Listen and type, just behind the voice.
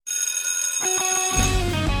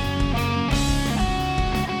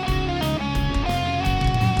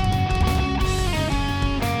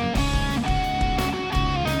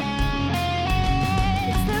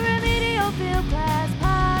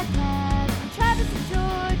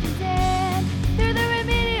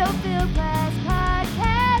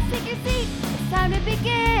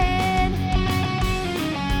begin.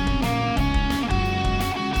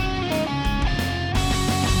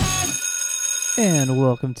 And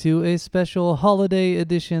welcome to a special holiday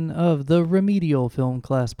edition of the Remedial Film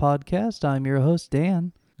Class Podcast. I'm your host,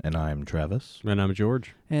 Dan. And I'm Travis. And I'm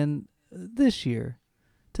George. And this year,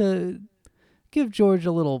 to give George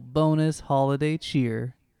a little bonus holiday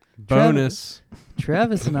cheer, Bonus.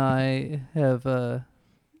 Travis and I have, well,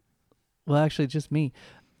 actually just me.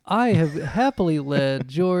 I have happily led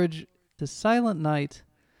George to Silent Night,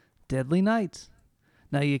 Deadly Night.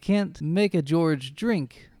 Now, you can't make a George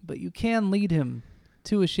drink, but you can lead him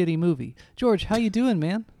to a shitty movie. George, how you doing,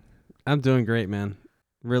 man? I'm doing great, man.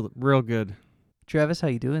 Real good. Travis, how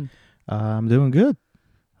you doing? I'm doing good.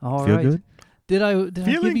 All Feel right. good? Did I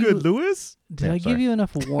Feeling give good, you, Lewis? Did Yeah, I sorry. give you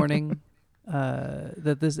enough warning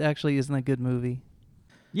that this actually isn't a good movie?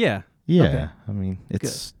 Yeah. Yeah, Okay. I mean,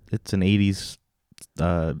 it's an 80s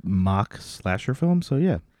mock slasher film, so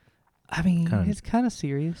yeah. I mean, Kinda. it's kind of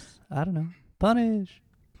serious. I don't know. Punish.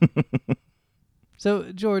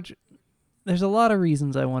 So, George, there's a lot of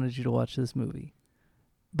reasons I wanted you to watch this movie.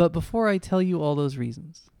 But before I tell you all those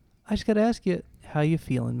reasons, I just got to ask you, how you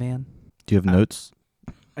feeling, man? Do you have notes?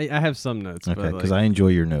 I have some notes. Okay, but because I enjoy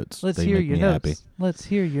your notes. Let's they hear make your me notes. happy. Let's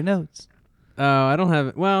hear your notes. I don't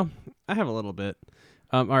have. Well, I have a little bit.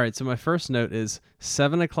 All right. So my first note is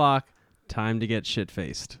 7 o'clock. Time to get shit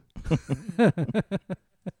faced.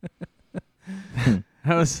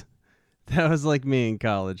 That was like me in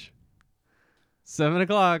college. 7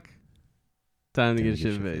 o'clock. Time to get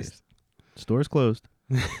shit faced. Store's closed.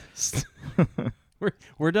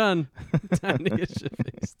 We're done. Time to get shit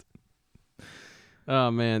faced.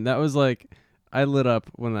 Oh man, that was like, I lit up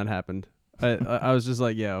when that happened. I was just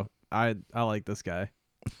like, yo, I like this guy.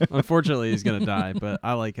 Unfortunately, he's gonna die, but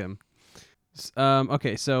I like him.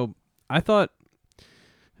 Okay, so I thought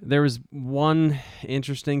there was one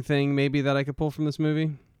interesting thing maybe that I could pull from this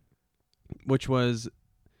movie, which was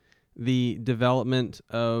the development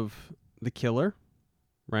of the killer,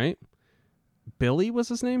 right? Billy was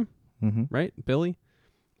his name, Mm-hmm. right? Billy?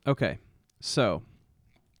 Okay, so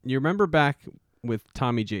you remember back with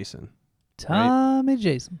Tommy Jason, Tommy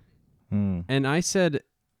Jason. Mm. and I said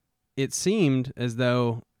it seemed as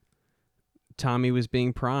though Tommy was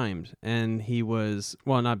being primed, and he was,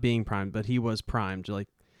 well, not being primed, but he was primed. Like,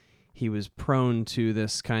 he was prone to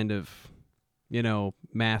this kind of,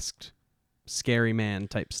 masked, scary man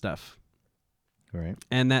type stuff. Right.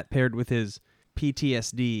 And that paired with his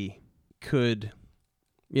PTSD could,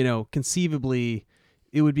 conceivably,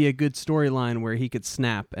 it would be a good storyline where he could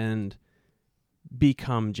snap and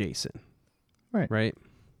become Jason. Right. Right?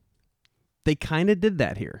 They kind of did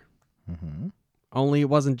that here. Mm-hmm. Only it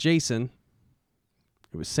wasn't Jason.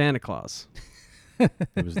 It was Santa Claus.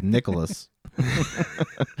 It was Nicholas.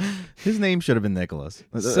 His name should have been Nicholas.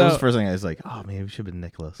 That was So- the first thing I was like, oh, maybe it should have been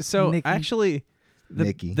Nicholas. So Nicky. actually,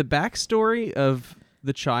 Nicky. the backstory of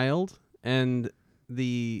the child and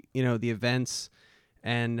the events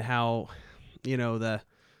and how the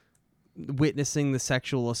witnessing the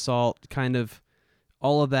sexual assault, kind of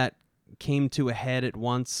all of that came to a head at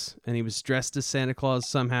once, and he was dressed as Santa Claus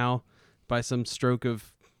somehow by some stroke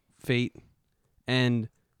of fate, and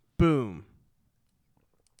boom.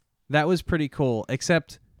 That was pretty cool,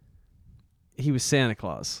 except he was Santa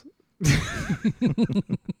Claus.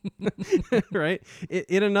 Right?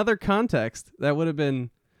 In another context, that would have been,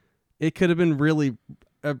 it could have been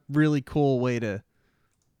a really cool way to,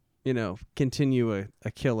 continue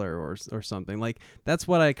a killer or something. Like, that's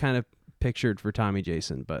what I kind of pictured for Tommy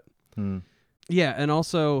Jason. But Mm. yeah, and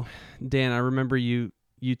also, Dan, I remember you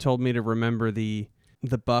told me to remember the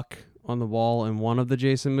buck on the wall in one of the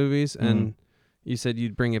Jason movies, and you said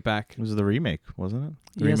you'd bring it back. It was the remake, wasn't it?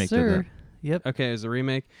 The Yes, remake sir. did that. Yep. Okay, it was a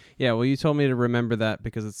remake. Yeah, well, you told me to remember that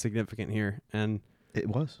because it's significant here, and It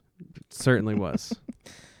was. it certainly was.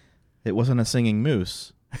 It wasn't a singing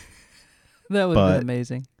moose. That would have But- been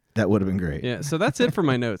amazing. That would have been great. Yeah, so that's it for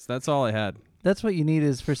my notes. That's all I had. That's what you need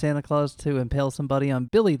is for Santa Claus to impale somebody on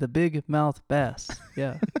Billy the Big Mouth Bass.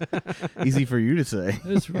 Yeah. Easy for you to say.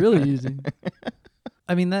 It's really easy.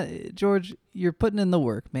 I mean, that George, you're putting in the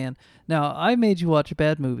work, man. Now, I made you watch a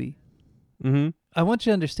bad movie. Mm-hmm. I want you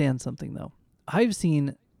to understand something, though. I've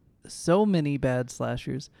seen so many bad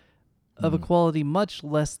slashers of a quality much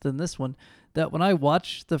less than this one that when I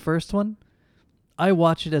watch the first one, I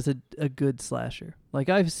watch it as a good slasher. Like,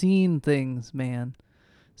 I've seen things, man.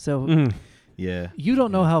 So Mm-hmm. Yeah. you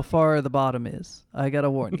don't know how far the bottom is. I got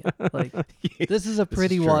to warn you. Like, this is a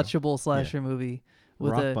pretty true. watchable slasher movie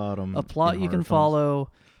with Rock bottom a plot in you can horror films. follow,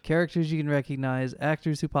 characters you can recognize,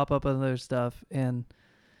 actors who pop up in other stuff, and,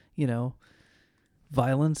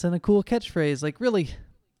 violence and a cool catchphrase. Like, really,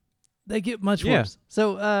 they get much Yeah. worse.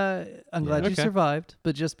 So I'm glad you Okay. survived,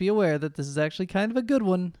 but just be aware that this is actually kind of a good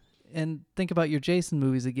one. And think about your Jason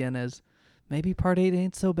movies again as maybe part 8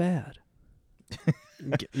 ain't so bad.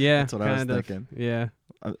 Yeah, That's what I was kind of. thinking. Yeah.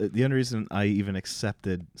 The only reason I even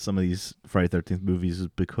accepted some of these Friday 13th movies is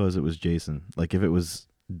because it was Jason. Like, if it was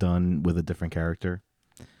done with a different character,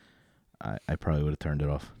 I probably would have turned it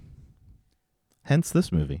off. Hence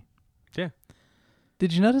this movie.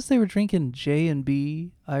 Did you notice they were drinking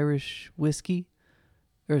J&B Irish whiskey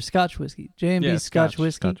or Scotch whiskey? J&B Yeah, Scotch Scotch.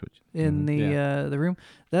 whiskey Scotch Witch. in Mhm. the room.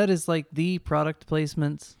 That is like the product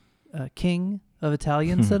placement king of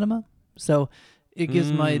Italian cinema. So it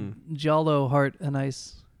gives my Giallo heart a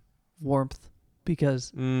nice warmth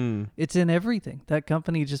because it's in everything. That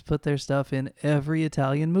company just put their stuff in every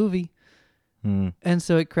Italian movie. Mm. And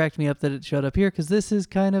so it cracked me up that it showed up here because this is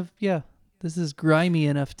kind of, this is grimy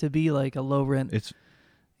enough to be like a low rent, It's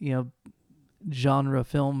genre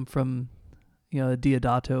film from, a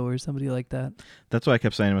Diodato or somebody like that. That's why I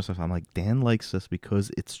kept saying to myself, I'm like, Dan likes this because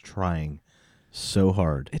it's trying so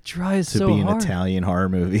hard It tries to so be an hard. Italian horror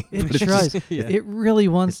movie. It But it's tries. just- Yeah. It really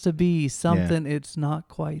wants to be something it's not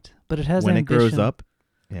quite, but it has when ambition. it grows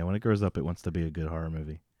up, it wants to be a good horror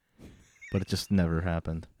movie. But it just never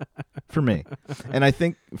happened for me. And I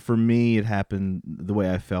think for me, it happened the way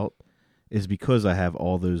I felt is because I have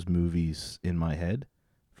all those movies in my head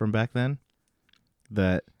from back then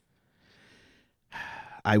that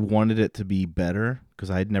I wanted it to be better because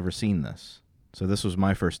I had never seen this. So this was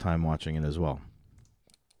my first time watching it as well.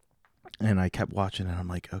 And I kept watching it. I'm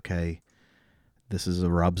like, okay, this is a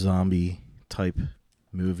Rob Zombie type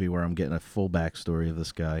movie where I'm getting a full backstory of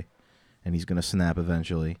this guy and he's going to snap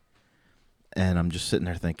eventually. And I'm just sitting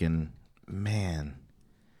there thinking, man,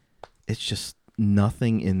 it's just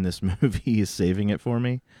nothing in this movie is saving it for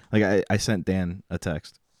me. Like I sent Dan a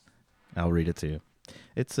text. I'll read it to you.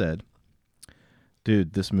 It said,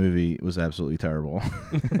 dude, this movie was absolutely terrible.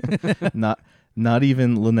 Not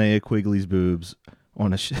even Linnea Quigley's boobs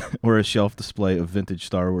on or a shelf display of vintage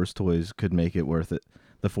Star Wars toys could make it worth it.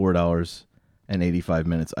 The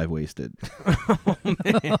 $4.85 I've wasted.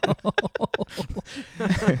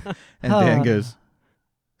 And Dan goes,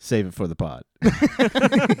 save it for the pod.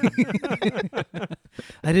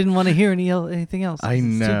 I didn't want to hear anything else. I It's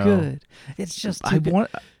know. too good. It's just too good.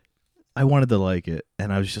 I wanted to like it,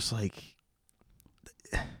 and I was just like,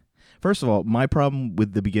 first of all, my problem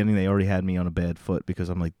with the beginning, they already had me on a bad foot because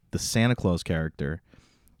I'm like, the Santa Claus character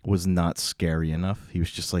was not scary enough. He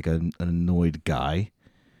was just like an annoyed guy.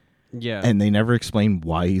 Yeah. And they never explain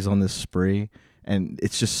why he's on this spree. And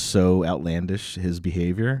it's just so outlandish, his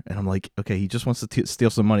behavior. And I'm like, okay, he just wants to steal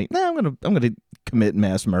some money. No, I'm gonna commit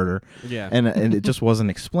mass murder. Yeah. And it just wasn't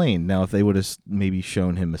explained. Now, if they would have maybe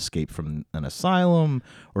shown him escape from an asylum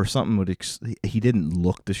or something, he didn't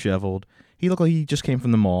look disheveled. He looked like he just came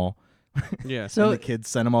from the mall. Yeah. So And the kids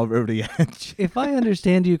sent him over the edge. if I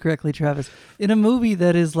understand you correctly, Travis, in a movie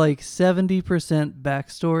that is like 70%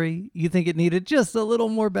 backstory, you think it needed just a little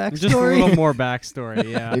more backstory? Just a little more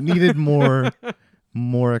backstory. Yeah. It needed more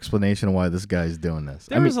explanation of why this guy's doing this.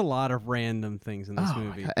 There was a lot of random things in this oh my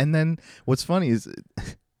movie. God. And then what's funny is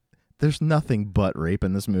there's nothing but rape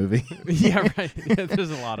in this movie. Yeah, right. Yeah,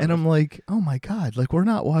 there's a lot of And it. I'm like, oh my God, like we're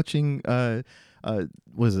not watching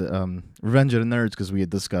was it Revenge of the Nerds because we had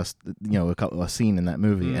discussed a scene in that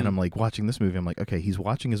movie, and I'm like watching this movie. I'm like, okay, he's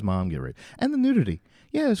watching his mom get raped, and the nudity.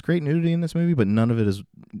 Yeah, there's great nudity in this movie, but none of it is.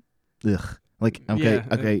 Ugh. Like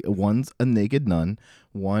okay, one's a naked nun,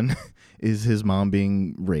 one is his mom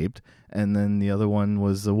being raped, and then the other one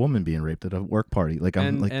was a woman being raped at a work party. Like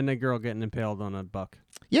and a girl getting impaled on a buck.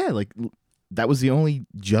 yeah, like that was the only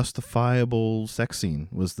justifiable sex scene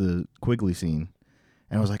was the Quigley scene.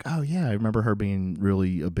 And I was like, oh, yeah, I remember her being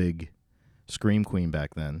really a big scream queen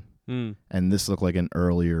back then. And this looked like an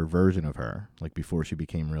earlier version of her, like before she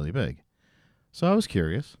became really big. So I was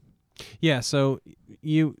curious. Yeah, so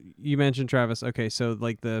you mentioned Travis. Okay, so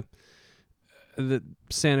like the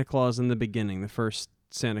Santa Claus in the beginning, the first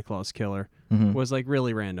Santa Claus killer, was like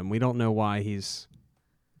really random. We don't know why he's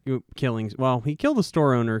killing. Well, he killed the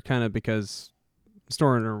store owner kind of because the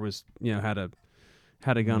store owner was, had a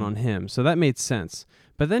gun on him. So that made sense.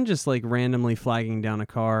 But then just like randomly flagging down a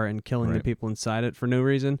car and killing the people inside it for no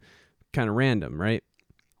reason, kind of random, right?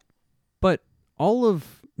 But all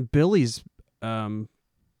of Billy's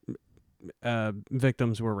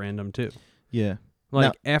victims were random too. Yeah.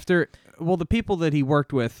 Like the people that he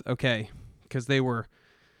worked with, okay, because they were,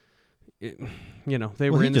 they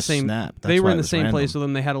were in the same. They were in the same place with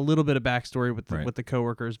him. They had a little bit of backstory with the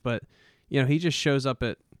coworkers, but he just shows up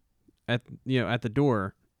at the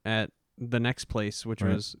door at the next place, which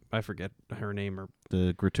Right. was, I forget her name, or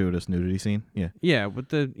The gratuitous nudity scene. Yeah. with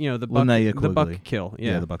the the buck, Linnea the buck Quigley. kill.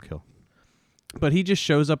 Yeah, the buck kill. But he just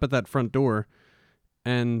shows up at that front door,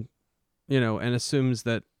 and and assumes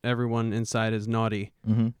that everyone inside is naughty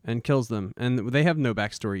Mm-hmm. and kills them, and they have no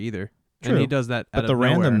backstory either. True. And he does that But out the of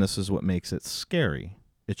nowhere. randomness is what makes it scary.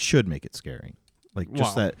 It should make it scary. Like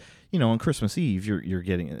just Wow. that, on Christmas Eve, you're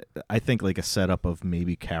getting, I think, like a setup of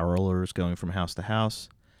maybe carolers going from house to house,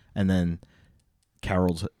 and then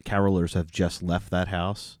carolers have just left that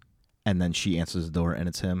house, and then she answers the door and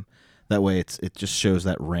it's him. That way, it just shows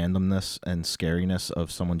that randomness and scariness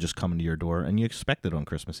of someone just coming to your door, and you expect it on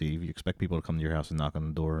Christmas Eve. You expect people to come to your house and knock on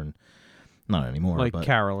the door, and not anymore. Like but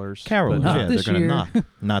carolers. carolers, Not yeah, this they're gonna year. knock.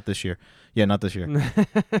 Not this year. Yeah, not this year.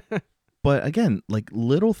 But But again, like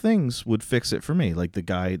little things would fix it for me. Like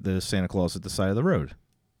the Santa Claus at the side of the road.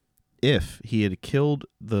 If he had killed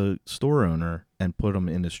the store owner and put him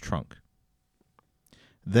in his trunk,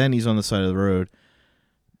 then he's on the side of the road.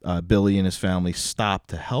 Billy and his family stop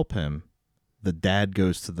to help him. The dad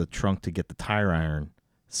goes to the trunk to get the tire iron,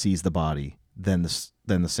 sees the body. Then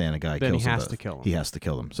the Santa guy Then he kills them has both. to kill him. He has to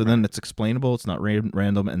kill them. So then it's explainable. It's not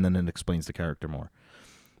random, and then it explains the character more.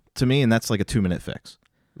 To me, and that's like a 2-minute fix.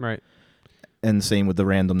 right. And same with the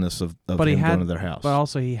randomness of But he him had- going to their house. But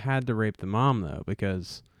also he had to rape the mom though,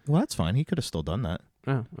 because Well, that's fine. He could have still done that.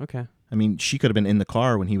 oh, okay. I mean, she could have been in the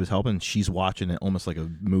car when he was helping. She's watching it almost like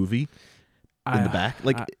a movie in the back.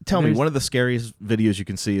 Like, tell me, there's- one of the scariest videos you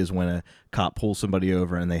can see is when a cop pulls somebody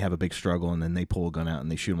over and they have a big struggle, and then they pull a gun out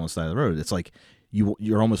and they shoot him on the side of the road. It's like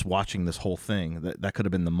you're almost watching this whole thing. That could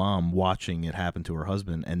have been the mom watching it happen to her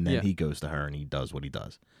husband, and then Yeah. he goes to her and he does what he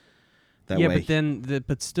does. That yeah, way, but then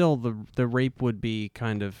but still the rape would be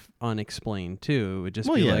kind of unexplained too. It would just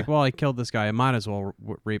Well, be yeah. like, well, I killed this guy. I might as well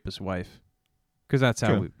rape his wife, because that's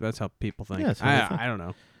how True. that's how people think. Yeah, that's how they think. I don't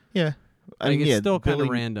know. yeah, I Like, mean, it's yeah, still kind of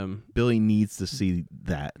Billy- random, Billy needs to see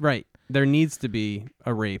that, right? There needs to be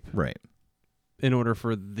a rape right? in order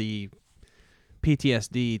for the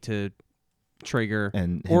PTSD to trigger.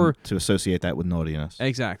 And Or- him to associate that with naughtiness.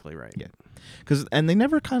 Exactly right. Yeah. And they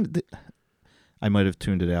never kind of. I might have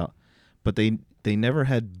tuned it out, but they never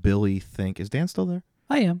had Billy think. Is Dan still there?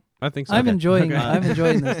 I am. I think so. I'm enjoying. Okay. I'm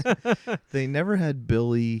enjoying this. They never had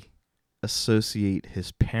Billy associate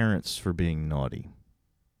his parents for being naughty.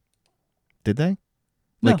 Did they?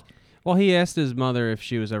 No. Like- Well, he asked his mother if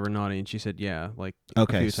she was ever naughty, and she said, "Yeah, like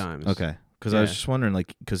Okay. a few times." Okay. Because I was Yeah. just wondering,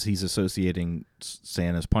 like, because he's associating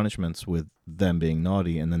Santa's punishments with them being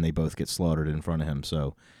naughty, and then they both get slaughtered in front of him.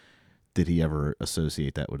 So, did he ever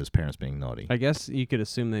associate that with his parents being naughty? I guess you could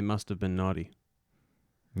assume they must have been naughty.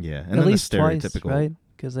 Yeah. And At then least the twice, stereotypical, right?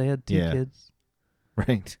 Because they had 2 Yeah. kids.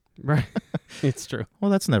 right? Right. It's true. Well,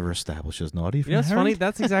 that's never established as naughty. If You know, you're it's funny. married.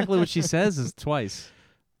 That's exactly what she says is twice.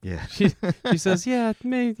 Yeah. She says, "Yeah,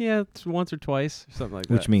 maybe, yeah, it's once or twice, or something like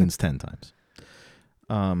that." Which means 10 times.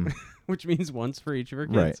 Which means once for each of her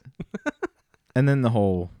kids. Right. And then the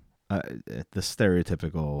whole, the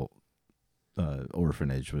stereotypical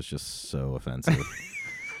orphanage was just so offensive.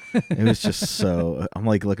 It was just so. I'm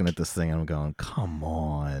like looking at this thing and I'm going, come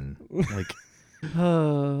on. Like,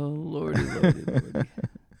 Oh, lordy, lordy, lordy.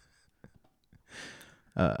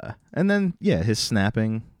 and then, yeah, his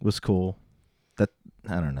snapping was cool. That,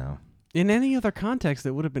 I don't know. In any other context,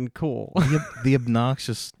 it would have been cool. The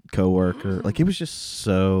obnoxious coworker, like, it was just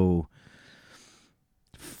so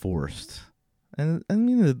forced. And I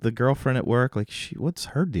mean, the girlfriend at work, like, what's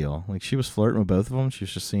her deal? Like, she was flirting with both of them. She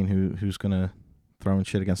was just seeing who's gonna throw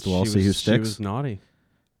shit against the wall, see who She sticks. was naughty.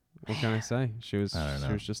 What can I say? She was. I don't She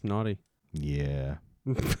know. was just naughty. Yeah,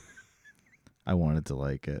 I wanted to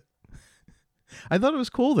like it. I thought it was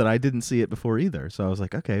cool that I didn't see it before either. So I was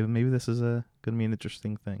like, okay, maybe this is gonna be an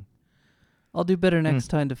interesting thing. I'll do better next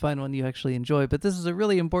time to find one you actually enjoy. But this is a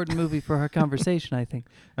really important movie for our conversation, I think.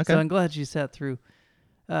 Okay. So I'm glad you sat through.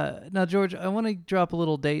 Now, George, I want to drop a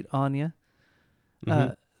little date on you.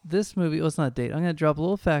 Mhm. This movie, well, it's not a date. I'm going to drop a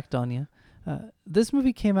little fact on you. This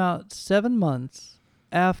movie came out 7 months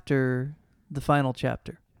after the final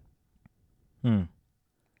chapter.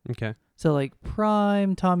 Okay. So, like,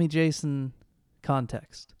 prime Tommy Jason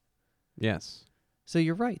context. Yes. So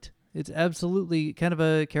you're right. It's absolutely kind of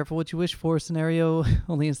a careful what you wish for scenario,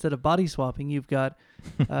 only instead of body swapping, you've got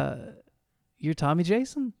your Tommy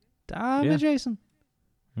Jason. Tommy Yeah. Jason.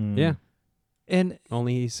 Yeah. And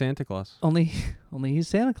Only he's Santa Claus. only he's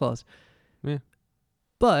Santa Claus. Yeah.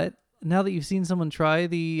 But now that you've seen someone try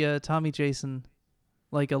the Tommy Jason,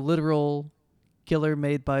 like a literal killer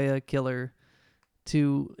made by a killer,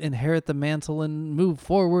 to inherit the mantle and move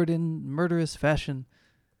forward in murderous fashion,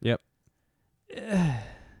 Yep.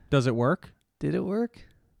 Does it work? did it work?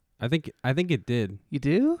 I think it did. You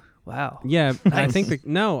do? Wow. Yeah, I Nice. think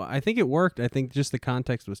I think it worked. I think just the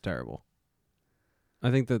context was terrible.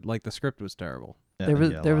 I think that like the script was terrible. Yeah,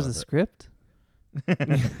 There was a lot script?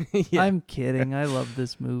 Yeah. I'm kidding. I love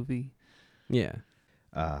this movie. Yeah.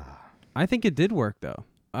 of it. I think it did work though.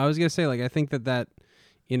 I was gonna say like I think that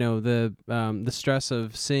you know the stress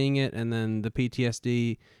of seeing it and then the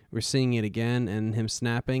PTSD, we're seeing it again and him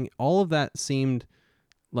snapping, all of that seemed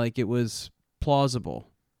like it was plausible,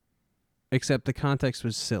 except the context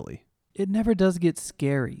was silly. It never does get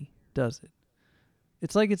scary, does it?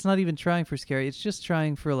 It's like it's not even trying for scary. It's just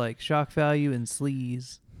trying for like shock value and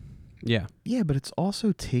sleaze. Yeah. Yeah, but it's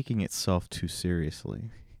also taking itself too seriously.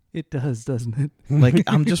 It does, doesn't it? Like,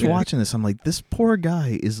 I'm just watching this. I'm like, this poor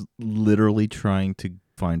guy is literally trying to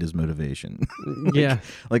find his motivation. Yeah.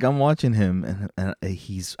 Like, I'm watching him, and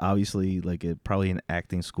he's obviously like probably an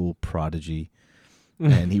acting school prodigy,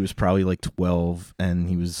 and he was probably like 12, and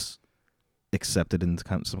he was accepted in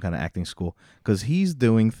some kind of acting school because he's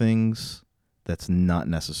doing things that's not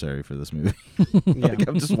necessary for this movie. Like,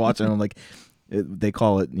 I'm just watching. I'm like, they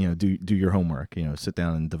call it, do your homework. Sit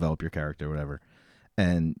down and develop your character, or whatever.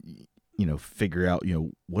 And figure out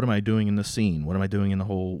what am I doing in the scene, what am I doing in the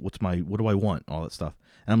whole, what do I want, all that stuff.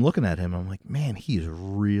 And I'm looking at him, I'm like, man, he is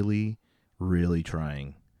really, really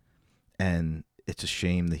trying. And it's a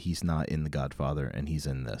shame that he's not in The Godfather and he's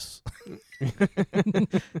in this,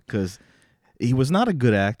 because he was not a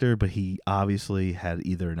good actor, but he obviously had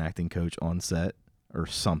either an acting coach on set or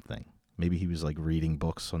something. Maybe he was like reading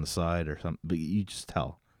books on the side or something, but you just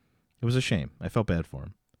tell. It was a shame. I felt bad for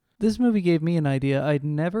him. This movie gave me an idea I'd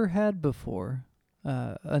never had before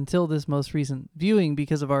until this most recent viewing,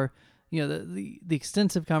 because of our, the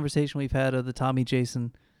extensive conversation we've had of the Tommy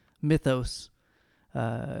Jason mythos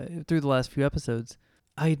through the last few episodes.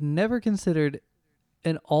 I'd never considered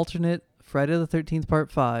an alternate Friday the 13th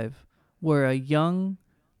Part 5 where a young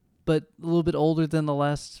but a little bit older than the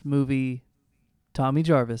last movie Tommy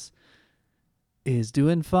Jarvis is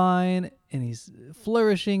doing fine and he's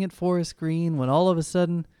flourishing at Forest Green when all of a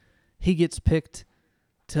sudden he gets picked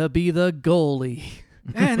to be the goalie.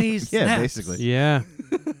 And he's Yeah, basically. Yeah.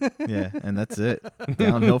 Yeah, and that's it.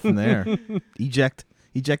 Downhill from there. Eject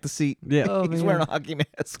the seat. Yeah. Oh, He's man. wearing a hockey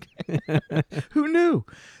mask. Who knew?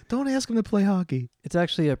 Don't ask him to play hockey. It's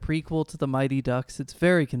actually a prequel to the Mighty Ducks. It's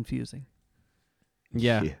very confusing.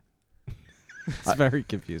 Yeah. It's very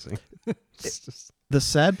confusing. It's just The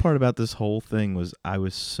sad part about this whole thing was I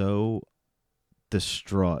was so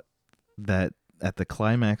distraught that at the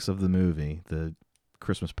climax of the movie, the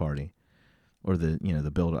Christmas party, or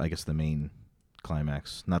the build, I guess the main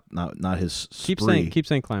climax, not his spree. keep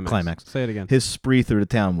saying climax. Climax. Say it again. His spree through the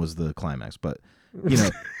town was the climax, but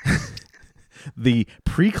the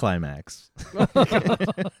pre-climax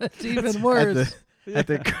It's even worse. at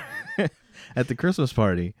the Christmas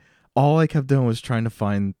party, all I kept doing was trying to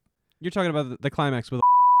find. You're talking about the climax with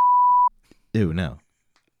Ew, no.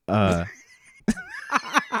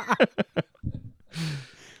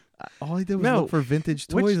 All I did was No. look for vintage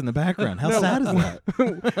Which- toys in the background. How No. sad is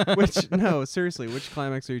that? seriously, which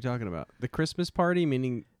climax are you talking about? The Christmas party,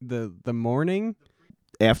 meaning the morning?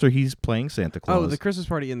 After he's playing Santa Claus Oh, the Christmas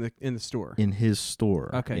party in the store. in his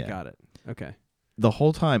store. Okay, Yeah. got it. Okay. The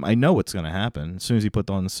whole time, I know what's going to happen. As soon as he put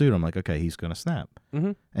on the suit, I'm like, okay, he's going to snap.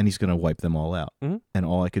 Mm-hmm. And he's going to wipe them all out. Mhm. And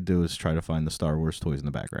all I could do is try to find the Star Wars toys in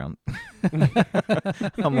the background.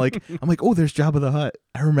 I'm like, oh, there's Jabba the Hutt.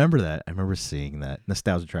 I remember that. I remember seeing that.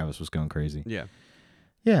 Nostalgia Travis was going crazy. Yeah.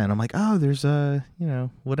 Yeah, and I'm like, oh, there's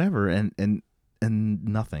whatever, and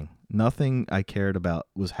nothing I cared about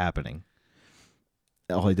was happening.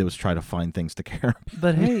 All I did was try to find things to care about.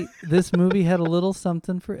 But hey, this movie had a little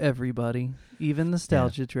something for everybody, even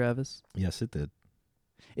nostalgia, Travis. Yes, it did.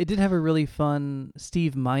 It did have a really fun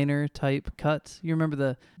Steve Miner type cut. You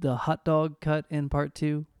remember the hot dog cut in part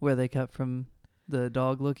 2 where they cut from the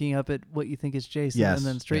dog looking up at what you think is Jason Yes, and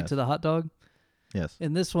then straight yes. to the hot dog? Yes.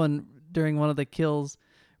 In this one, during one of the kills,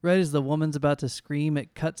 right as the woman's about to scream,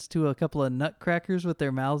 it cuts to a couple of nutcrackers with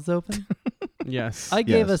their mouths open. Yes. I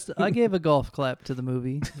gave a golf clap to the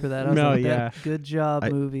movie for that. I was No, like, yeah. good job,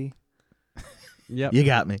 movie. Yep. You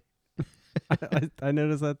got me. I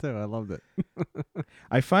noticed that too. I loved it.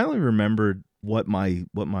 I finally remembered what my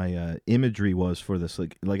imagery was for this.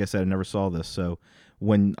 Like I said, I never saw this. So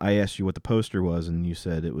when I asked you what the poster was, and you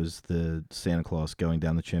said it was the Santa Claus going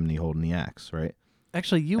down the chimney holding the axe, right?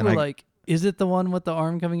 Actually, you And were I- like, is it the one with the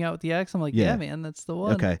arm coming out with the axe? I'm like, yeah Yeah. man, that's the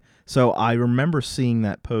one. Okay. So I remember seeing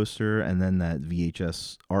that poster and then that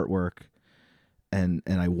VHS artwork, and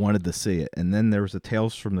I wanted to see it. And then there was a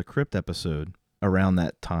Tales from the Crypt episode around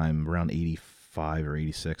that time, around 85 or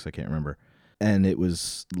 86, I can't remember. and it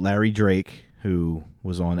was Larry Drake, who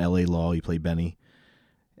was on L.A. Law. He played Benny,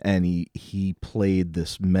 and he played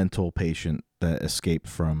this mental patient that escaped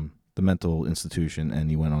from the mental institution, and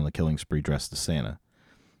he went on a killing spree dressed as Santa.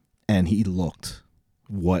 And he looked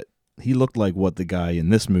like what the guy in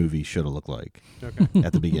this movie should have looked like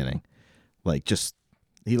at the beginning. Like, just,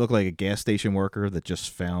 he looked like a gas station worker that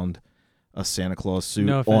just found a Santa Claus suit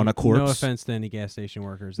on a corpse. No offense to any gas station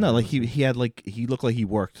workers. No, like he looked like he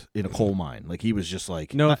worked in a coal mine. Like, he was just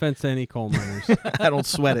like, no offense to any coal miners. I don't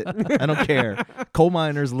sweat it. I don't care. Coal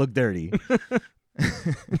miners look dirty.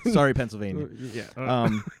 Sorry, Pennsylvania. Yeah.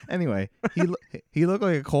 Anyway, he looked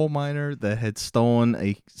like a coal miner that had stolen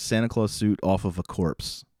a Santa Claus suit off of a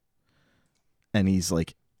corpse. And he's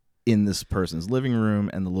like in this person's living room,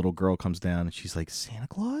 and the little girl comes down and she's like, Santa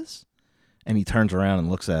Claus? And he turns around and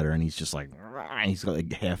looks at her, and he's just like, "Rah!" He's got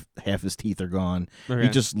like half his teeth are gone. Okay. He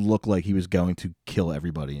just looked like he was going to kill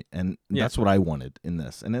everybody. And that's what I wanted in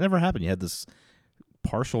this. And it never happened. You had this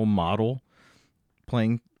partial model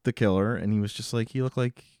playing the killer, and he was just like, he looked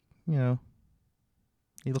like,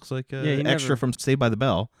 he looks like an extra from Saved by the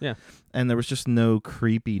Bell. Yeah. And there was just no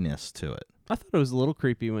creepiness to it. I thought it was a little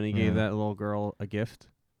creepy when he gave that little girl a gift.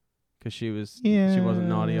 Because she wasn't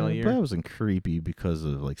naughty all year. But that wasn't creepy because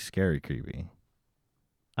of like scary creepy.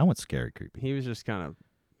 I want scary creepy. He was just kind of.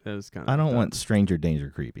 I don't want stranger danger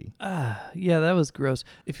creepy. Yeah, that was gross.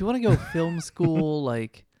 If you want to go film school,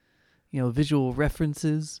 like, visual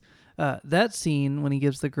references, that scene when he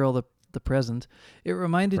gives the girl the present, it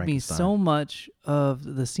reminded me so much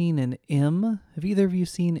of the scene in M. Have either of you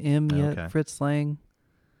seen M yet? Okay. Fritz Lang.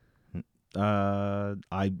 A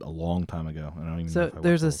long time ago. I don't even know so if I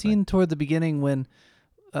there's a scene toward the beginning when,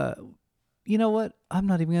 you know what? I'm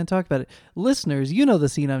not even going to talk about it. Listeners, you know the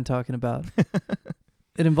scene I'm talking about.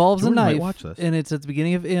 It involves a knife, and it's at the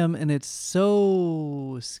beginning of M, and it's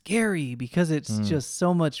so scary because it's just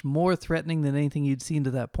so much more threatening than anything you'd seen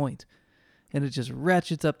to that point, and it just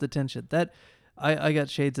ratchets up the tension. That I got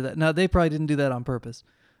shades of that. Now they probably didn't do that on purpose,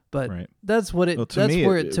 but that's what it. Well, that's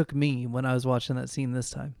where it took me when I was watching that scene this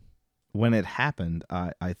time. When it happened,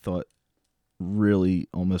 I thought really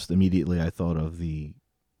almost immediately I thought of the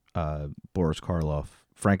Boris Karloff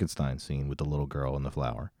Frankenstein scene with the little girl and the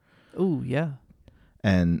flower. Oh, yeah.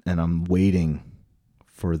 And I'm waiting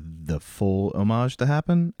for the full homage to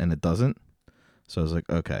happen, and it doesn't. So I was like,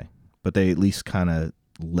 okay. But they at least kind of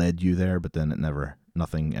led you there, but then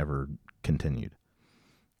nothing ever continued.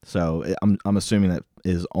 So I'm assuming that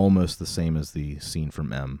is almost the same as the scene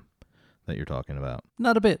from M that you're talking about.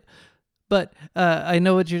 Not a bit. But I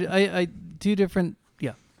know what I two different,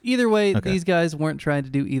 yeah. Either way, these guys weren't trying to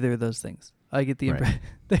do either of those things. I get the impression.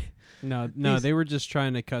 No, they were just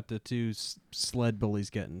trying to cut the two sled bullies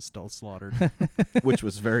getting slaughtered. Which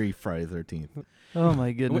was very Friday the 13th. Oh,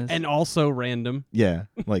 my goodness. And also random. Yeah,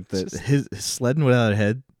 like his sledding without a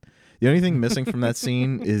head. The only thing missing from that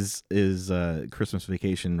scene is Christmas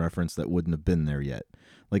Vacation reference that wouldn't have been there yet.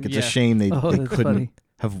 Like, it's a shame they couldn't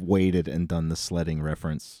have waited and done the sledding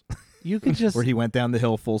reference. You could just where he went down the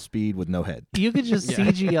hill full speed with no head. You could just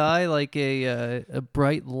CGI like a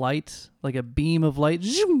bright light, like a beam of light,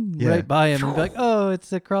 right by him, and be like, "Oh,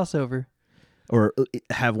 it's a crossover." Or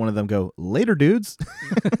have one of them go, "Later, dudes,"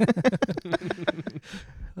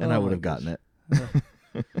 and I would have gotten it.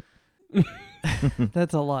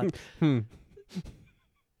 That's a lot. Yeah,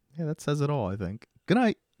 that says it all, I think. Good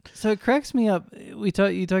night. So it cracks me up. You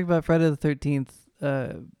talk about Friday the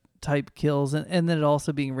 13th. Type kills, and then it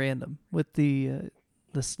also being random with the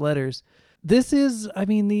sledders. This is,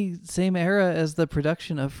 the same era as the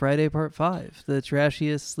production of Friday Part 5, the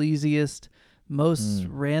trashiest, sleaziest, most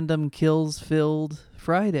random kills filled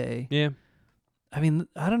Friday. Yeah. I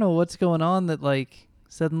don't know what's going on that like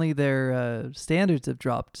suddenly their standards have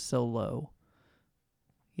dropped so low.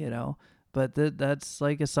 But that's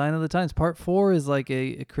like a sign of the times. Part 4 is like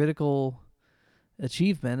a critical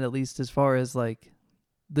achievement, at least as far as like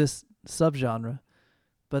this subgenre,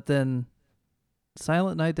 but then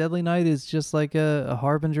Silent Night, Deadly Night is just like a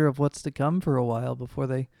harbinger of what's to come for a while before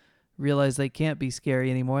they realize they can't be scary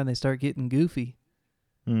anymore and they start getting goofy.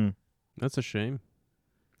 That's a shame.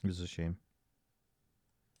 It is a shame.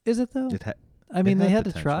 Is it though? They had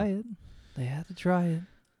to try it. They had to try it.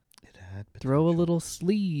 It had potential. Throw a little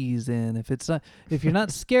sleaze in. If you're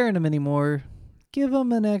not scaring them anymore, give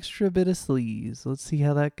them an extra bit of sleaze. Let's see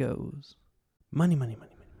how that goes. Money.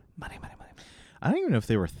 I don't even know if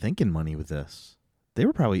they were thinking money with this. They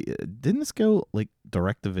were probably... Didn't this go, like,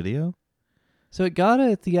 direct to video? So it got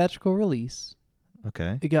a theatrical release.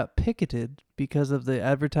 Okay. It got picketed because of the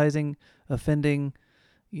advertising offending,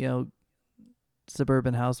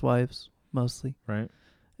 suburban housewives, mostly. Right.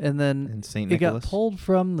 and then And St. it got Nicholas. pulled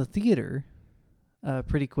from the theater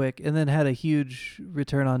pretty quick, and then had a huge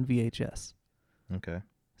return on VHS. Okay.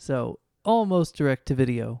 So almost direct to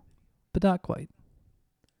video, but not quite.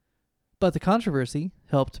 But the controversy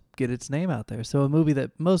helped get its name out there. So a movie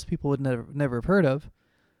that most people would never have heard of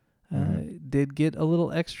did get a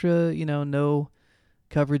little extra, no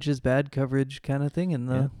coverage is bad coverage kind of thing in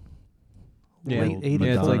the late 80s.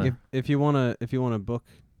 Yeah, it's like Madonna. if you want a book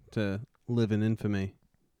to live in infamy,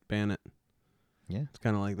 ban it. Yeah. It's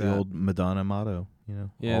kind of like The that. old Madonna motto,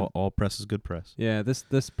 Yeah. all press is good press. Yeah,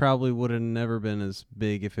 this probably would have never been as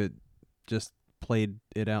big if it just played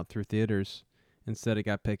it out through theaters. Instead, it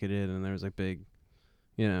got picketed, and there was a big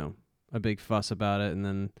fuss about it, and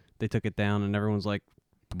then they took it down, and everyone's like,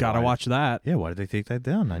 "Gotta Why- watch that." Yeah, why did they take that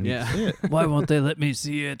down? I need to see it. Why won't they let me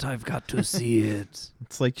see it? I've got to see it.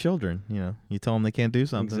 It's like children, you tell them they can't do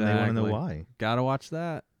something, they want to know Exactly. why. Gotta watch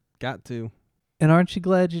that. Got to. And aren't you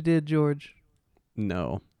glad you did, George?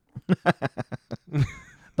 No.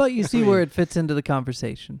 But you see where it fits into the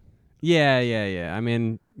conversation. Yeah. I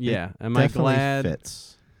mean, yeah. Am I Definitely glad?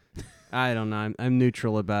 fits. I don't know. I'm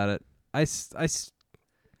neutral about it. I see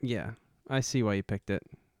why you picked it.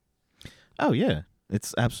 Oh yeah,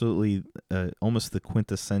 it's absolutely almost the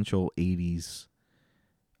quintessential '80s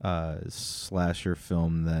slasher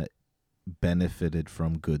film that benefited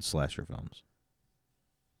from good slasher films.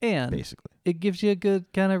 And Basically, it gives you a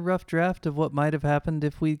good kind of rough draft of what might have happened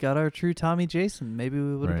if we got our true Tommy Jason. Maybe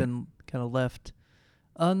we would have Right. been kind of left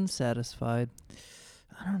unsatisfied.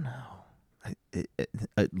 I don't know.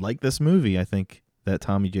 I like this movie. I think that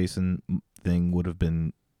Tommy Jason thing would have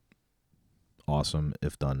been awesome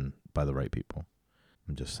if done by the right people.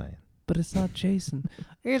 I'm just saying. But it's not Jason.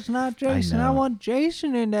 It's not Jason. I know. want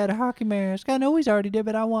Jason in that hockey mask. I know he's already dead,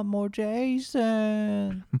 but I want more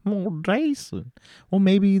Jason. More Jason. Well,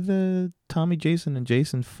 maybe the Tommy Jason and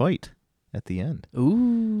Jason fight at the end.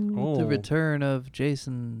 Ooh, the Oh. return of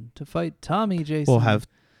Jason to fight Tommy Jason. We'll have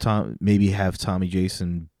have Tommy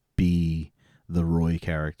Jason be the Roy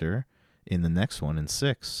character in the next one in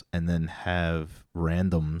 6, and then have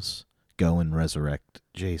randoms go and resurrect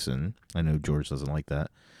Jason. I know George doesn't like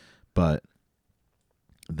that, but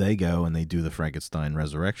they go and they do the Frankenstein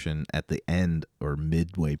resurrection at the end or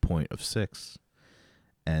midway point of 6,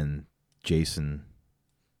 and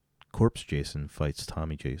Corpse Jason fights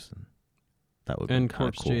Tommy Jason. That would And be kind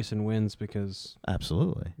of Corpse cool. Jason wins because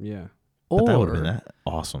Absolutely. yeah. But that would have Or been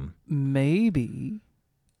awesome. maybe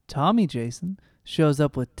Tommy Jason shows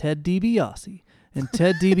up with Ted DiBiase, and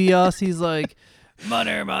Ted DiBiase's like,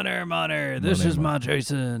 "Munner, Munner, Munner, this Munner, is my Munner."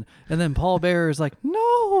 Jason." And then Paul Bearer is like,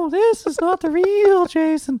 "No, this is not the real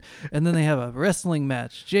Jason." And then they have a wrestling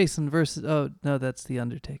match, Jason versus, oh, no, that's The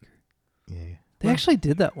Undertaker. Yeah. They actually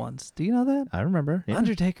did that once. Do you know that? I remember. Yeah.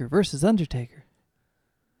 Undertaker versus Undertaker.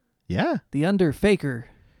 Yeah. The Underfaker.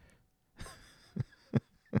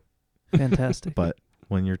 Fantastic. But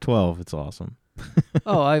when you're 12, it's awesome.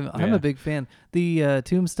 Oh, I'm Yeah. a big fan. The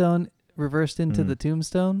tombstone reversed into Mm. the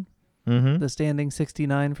tombstone, Mm-hmm. the standing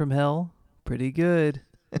 69 from hell. Pretty good.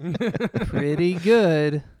 Pretty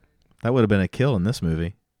good. That would have been a kill in this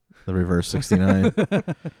movie. The reverse 69.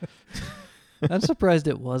 I'm surprised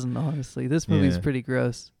it wasn't, honestly. This movie's Yeah. pretty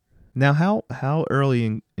gross. Now, how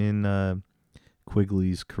early in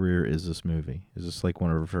Quigley's career is this movie? Is this like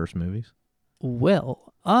one of her first movies?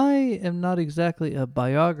 Well, I am not exactly a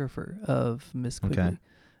biographer of Miss Quigley.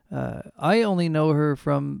 Okay. I only know her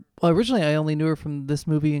from, originally I only knew her from this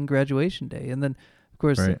movie in Graduation Day. And then, of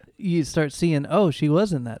course, Right. you start seeing, oh, she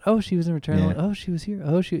was in that. Oh, she was in Return of the- Yeah. Oh, she was here.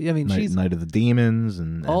 Oh, I mean, Night, she's Night of the Demons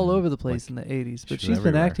and all over the place like- in the 80s. But she's she's been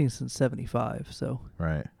everywhere. acting since 75, so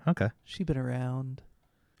Right. Okay. she's been around.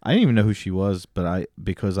 I didn't even know who she was, but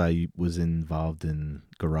because I was involved in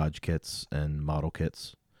garage kits and model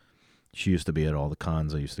kits. She used to be at all the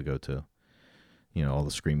cons I used to go to. All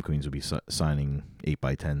the Scream Queens would be signing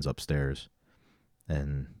 8x10s upstairs.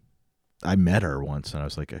 And I met her once, and I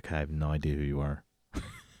was like, okay, I have no idea who you are.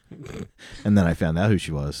 And then I found out who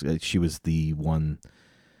she was. She was the one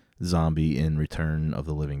zombie in Return of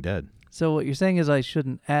the Living Dead. So what you're saying is I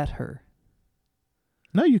shouldn't at her.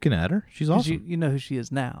 No, you can add her. She's 'Cause awesome. you know who she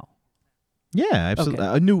is now. Yeah, absolutely.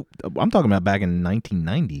 Okay. I'm talking about back in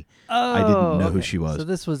 1990. Oh, I didn't know who okay. she was. So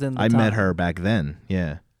this was in the I met time. her back then.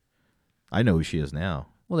 Yeah. I know who she is now.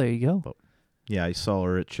 Well, there you go. Yeah, I saw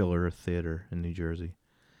her at Chiller Theater in New Jersey,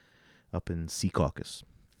 up in Secaucus.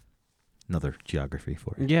 Another geography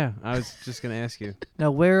for you. Yeah, I was just gonna ask you.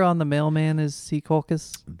 Now, where on the mailman is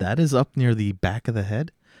Secaucus? That is up near the back of the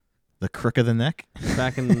head, the crook of the neck.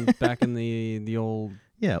 Back in the old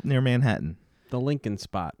Yeah, up near Manhattan. The Lincoln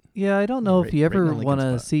spot. Yeah, I don't know if you Right in ever the Lincoln want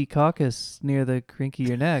to spot. see caucus near the crink of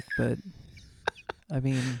your neck, but I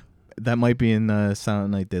mean, That might be in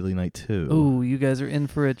Silent Night, Deadly Night 2. oh, you guys are in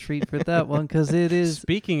for a treat for that one because it is.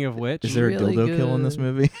 Speaking of which, Is there really a dildo kill in this good.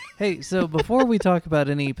 movie? Hey, so before we talk about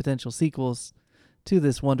any potential sequels to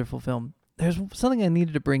this wonderful film, there's something I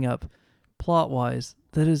needed to bring up plot-wise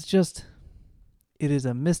that is just, it is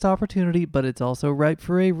a missed opportunity, but it's also ripe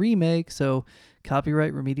for a remake. So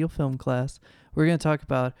copyright remedial film class. We're going to talk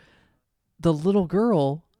about the little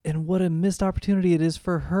girl and what a missed opportunity it is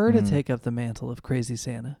for her to Mhm. take up the mantle of Crazy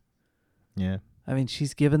Santa. Yeah. I mean,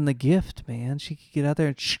 she's given the gift, man. She could get out there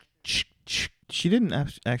and She didn't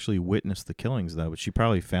actually witness the killings, though, but she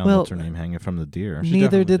probably found Well, what's her name hanging from the deer. She neither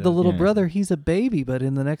definitely did the did, little yeah. brother. He's a baby, but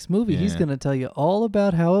in the next movie, he's Yeah. going to tell you all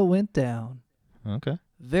about how it went down. Okay.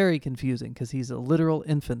 Very confusing because he's a literal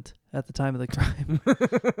infant at the time of the crime.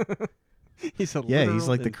 he's a Yeah, he's literal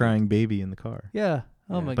like the infant. crying baby in the car. Yeah.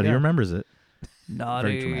 Oh Yeah. my But god. he remembers it.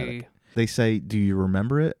 Naughty. Very dramatic. They say, do you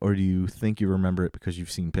remember it, or do you think you remember it because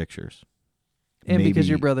you've seen pictures? And because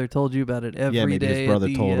your Maybe- brother told you about it every day. yeah, maybe his brother at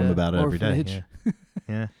the, told him about it every day. orphanage. Yeah.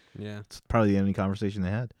 Yeah. Yeah. It's probably the only conversation they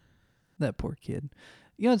had. That poor kid.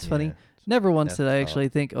 You know what's funny? Yeah. Never once That's did I solid. actually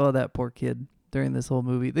think, oh, that poor kid during this whole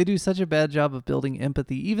movie. They do such a bad job of building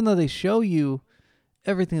empathy, even though they show you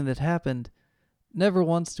everything that happened. Never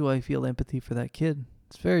once do I feel empathy for that kid.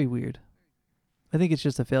 It's very weird. I think it's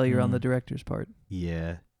just a failure on the Mm. director's part.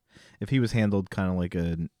 Yeah. If he was handled kind of like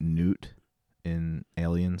a newt in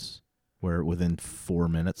Aliens, where within 4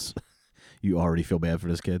 minutes you already feel bad for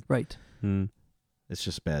this kid, Right. Hmm. it's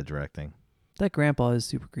just bad directing. That grandpa is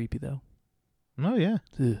super creepy, though. Oh, yeah.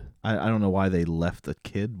 Ugh. I don't know why they left a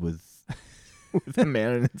kid with with a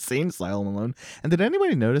man in an insane asylum alone. And did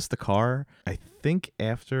anybody notice the car? I think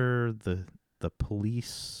after the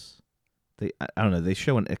police, I don't know, they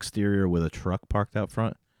show an exterior with a truck parked out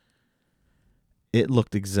front. It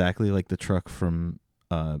looked exactly like the truck from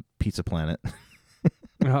Pizza Planet,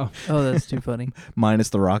 Oh. Oh, that's too funny. minus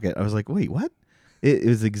the rocket. I was like, wait, what? It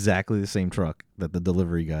was exactly the same truck that the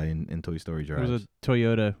delivery guy in Toy Story It drives. was a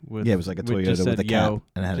Toyota with. Yeah, it was like a which just Toyota with said a cap, yo.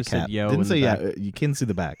 and it had a Just said cap. yo Didn't in say the yeah. back. You couldn't see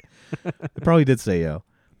the back. It probably did say yo,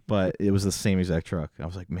 but it was the same exact truck. I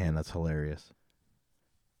was like, man, that's hilarious.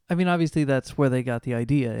 I mean, obviously, that's where they got the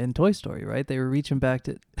idea in Toy Story, right? They were reaching back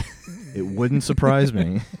to. It wouldn't surprise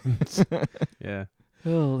me. Yeah.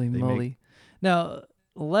 Holy They moly. Now,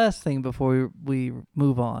 last thing before we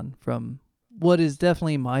move on from what is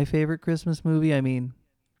definitely my favorite Christmas movie. I mean,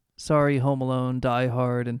 sorry, Home Alone, Die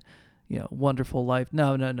Hard, and, Wonderful Life.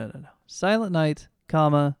 No. Silent Night,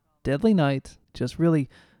 Deadly Night just really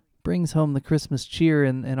brings home the Christmas cheer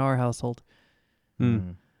in our household. Hmm.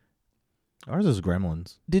 Mm. Ours is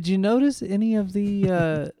Gremlins. Did you notice any of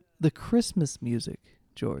the the Christmas music,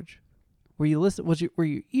 George? Were you were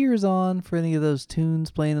your ears on for any of those tunes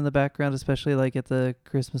playing in the background, especially like at the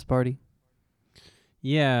Christmas party?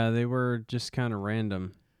 Yeah, they were just kind of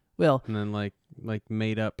random Well, and then like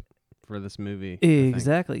made up for this movie. I think.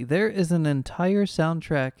 exactly. There is an entire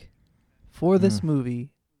soundtrack for this Mm. movie,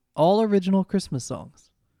 all original Christmas songs.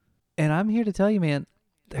 And I'm here to tell you, man,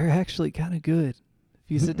 they're actually kind of good. If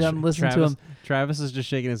you sit down and listen to them. Travis is just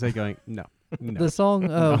shaking his head going, no. The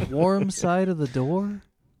song Warm Side of the Door,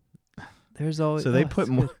 there's always... So they oh, put it's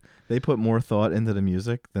more. good. They put more thought into the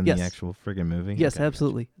music than Yes. the actual friggin' movie. Yes, Okay.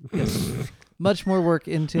 absolutely. Yes. Much more work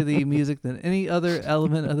into the music than any other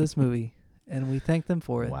element of this movie. And we thank them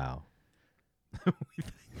for it. Wow.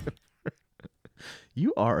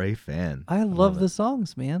 You are a fan. I love it. the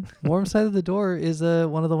songs, man. Warm Side of the Door is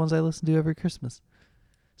one of the ones I listen to every Christmas.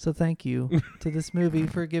 So thank you to this movie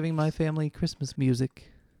for giving my family Christmas music.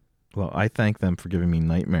 Well, I thank them for giving me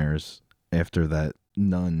nightmares after that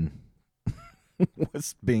nun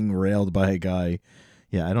was being railed by a guy.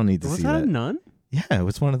 Yeah, I don't need to Was see that that. a nun? Yeah, it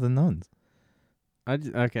was one of the nuns.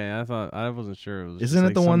 Okay, I wasn't sure. It was Isn't just it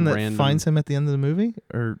like the one some that random... finds him at the end of the movie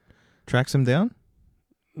or tracks him down?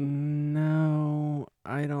 No,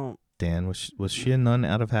 I don't. Dan, was she a nun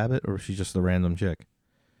out of habit, or was she just a random chick?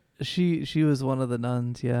 She was one of the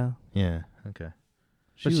nuns, yeah. Yeah, okay.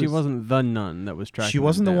 But she wasn't the nun that was tracking She him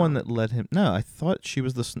wasn't the one down. that led him. No, I thought she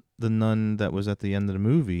was the nun that was at the end of the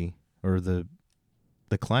movie, or the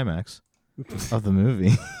climax of the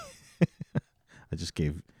movie. I just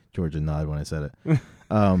gave George a nod when I said it.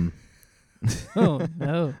 Oh,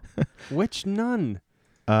 no. Which nun?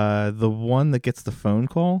 The one that gets the phone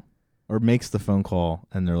call or makes the phone call,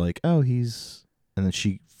 and they're like, "Oh, he's," and then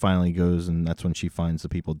she finally goes, and that's when she finds the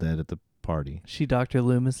people dead at the party. She Dr.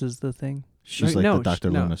 Loomis is the thing. She's No, like the Dr.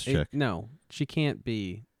 no, Loomis chick. No, she can't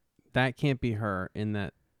be. That can't be her in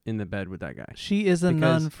that in the bed with that guy. She is a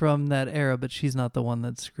Because- nun from that era, but she's not the one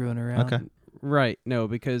that's screwing around. Okay. Right. No,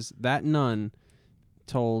 because that nun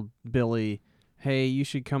told Billy, "Hey, you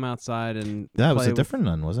should come outside and That was play a different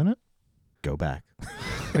nun, wasn't it? Go back.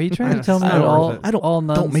 Are you trying to tell me I that don't all, know. I don't- all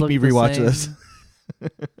nuns don't make look me the rewatch same? this.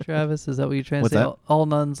 Travis, is that what you're trying to What's say? that? All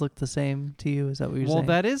nuns look the same to you? Is that what you're Well,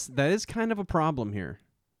 saying? that is kind of a problem here.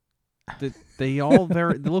 They all they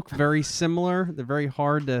look very similar. They're very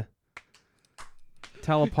hard to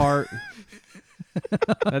tell apart.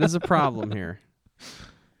 That is a problem here.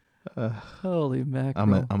 Holy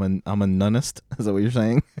mackerel. I'm a nunist. Is that what you're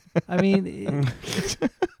saying? I mean,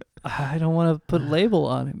 I don't want to put label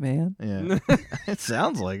on it, man. Yeah. It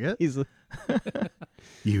sounds like it. He's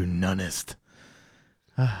You nunist.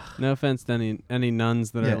 no offense to any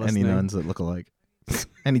nuns that Yeah, are listening. any nuns that look alike.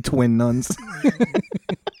 Any twin nuns.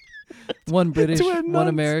 One British, Twin one nuns.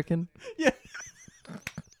 American.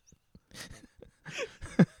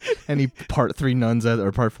 Any part 3 nuns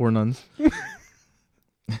or part 4 nuns.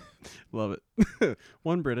 Love it.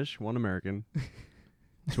 One British, one American.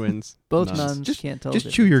 Twins. Both nuns. nuns Just- can't tell. Just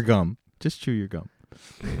the chew your gum. Just chew your gum.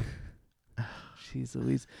 Jeez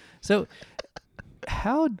Louise. So,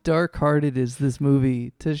 how dark-hearted is this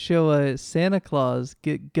movie to show a Santa Claus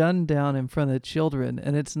get gunned down in front of children,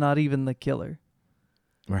 and it's not even the killer?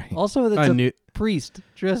 Right. Also, that's I a knew priest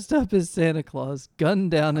dressed up as Santa Claus,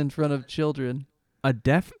 gunned down in front of children. a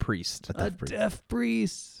deaf priest. A A deaf priest. deaf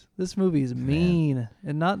priest. This movie is mean,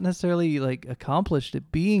 and not necessarily like accomplished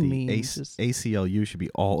at being mean. The It's just ACLU should be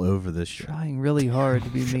all over this shit. trying really hard to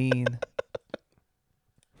be mean.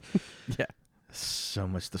 Yeah. So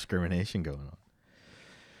much discrimination going on.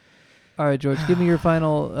 All right, George, give me your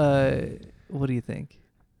final. What do you think?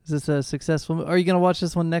 Is this a successful? Are you gonna watch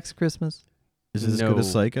this one next Christmas? Is this as good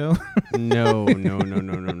as No. Psycho?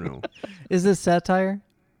 No. Is this satire?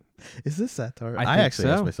 Is this satire? I I think actually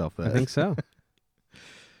asked so. myself that. I think so.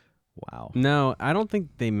 Wow. No, I don't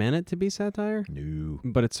think they meant it to be satire, No.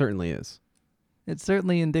 but it certainly is. It's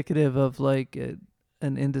certainly indicative of like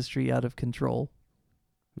an industry out of control.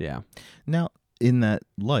 Yeah. Now, in that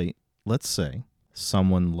light, let's say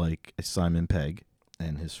someone like Simon Pegg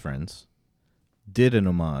and his friends did an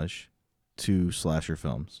homage to slasher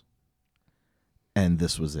films, and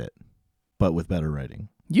this was it, but with better writing.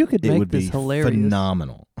 You could It make would this be hilarious.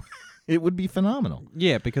 phenomenal. It would be phenomenal.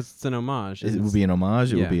 Yeah, because it's an homage. It would be an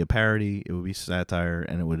homage. It Yeah. would be a parody. It would be satire,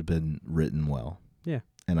 and it would have been written well. Yeah.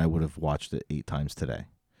 And I would have watched it 8 times today.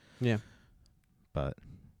 Yeah. But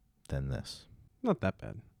then this. Not that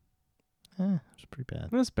bad. It was pretty bad.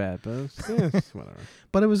 It was bad, but it's whatever.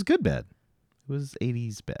 But it was good bad. It was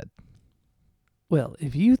 80s bad. Well,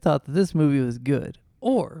 if you thought that this movie was good,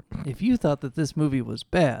 or if you thought that this movie was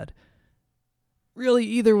bad, really,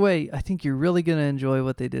 either way, I think you're really going to enjoy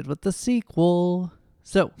what they did with the sequel.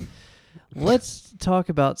 So, let's talk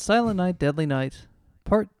about Silent Night, Deadly Night,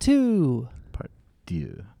 Part 2.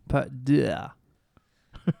 Dear. Part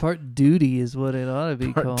Duty is what it ought to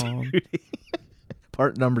be Part called.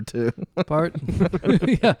 Part number 2. Part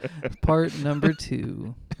yeah, part number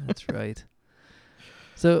 2. That's right.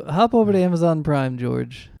 So hop over to Amazon Prime,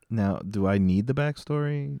 George. Now, do I need the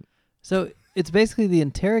backstory? So it's basically the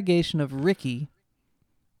interrogation of Ricky,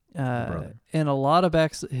 Brother. and a lot of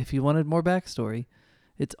if you wanted more backstory,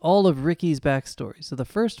 it's all of Ricky's backstory. So the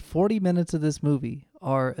first 40 minutes of this movie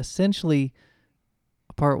are essentially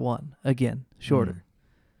part 1, again, shorter.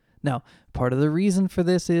 Now, part of the reason for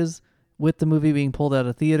this is with the movie being pulled out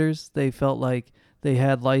of theaters, they felt like they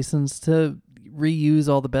had license to reuse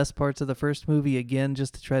all the best parts of the first movie again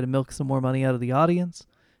just to try to milk some more money out of the audience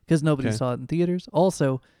because nobody Okay. saw it in theaters.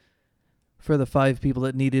 Also, for the 5 people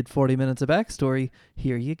that needed 40 minutes of backstory,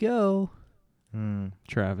 here you go.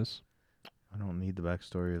 Travis. I don't need the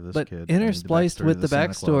backstory of this But kid. I need the interspliced backstory with of the Santa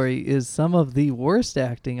Claus. backstory is some of the worst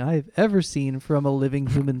acting I've ever seen from a living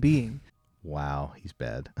human being. Wow, he's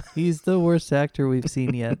bad. He's the worst actor we've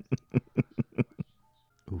seen yet.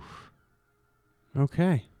 Oof.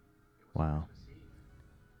 Okay. Wow.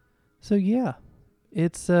 So yeah,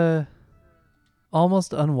 it's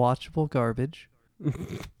almost unwatchable garbage.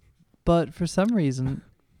 But for some reason,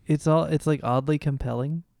 it's like oddly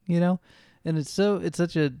compelling, you know? And it's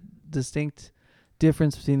such a distinct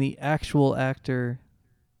difference between the actual actor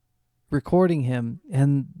recording him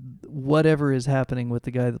and whatever is happening with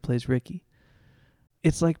the guy that plays Ricky.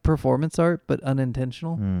 It's like performance art, but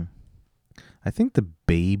unintentional. I think the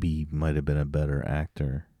baby might have been a better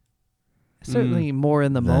actor Certainly more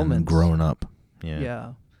in the than moment. grown up.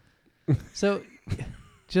 Yeah. Yeah. So,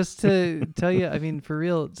 just to tell you, I mean, for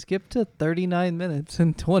real, skip to 39 minutes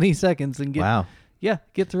and 20 seconds and get Wow.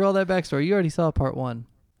 get through all that backstory. You already saw part 1.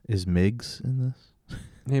 Is Miggs in this?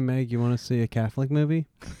 Hey Meg, you want to see a Catholic movie?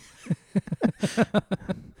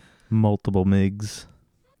 Multiple MIGs.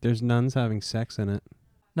 There's nuns having sex in it.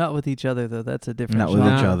 Not with each other though. That's a different Not with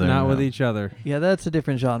genre. each other, Not no. with each other. Yeah, that's a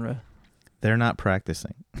different genre. They're not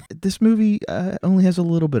practicing. This movie only has a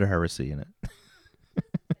little bit of heresy in it.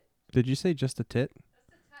 Did you say just a tit?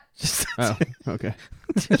 Just Oh, okay.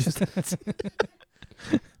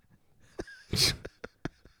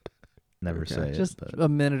 never Okay. say it. Just but- a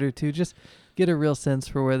minute or two. Just get a real sense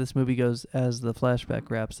for where this movie goes as the flashback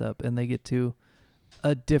wraps up, and they get to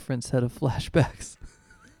a different set of flashbacks.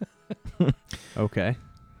 Okay.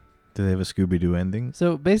 Do they have a Scooby-Doo ending?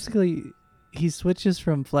 So basically, he switches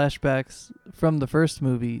from flashbacks from the first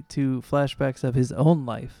movie to flashbacks of his own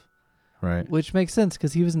life, Right. which makes sense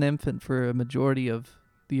because he was an infant for a majority of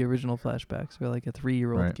the original flashbacks, or like a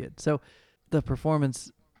 3-year-old Right. kid. So the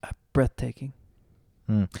performance, breathtaking.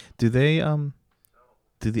 Do they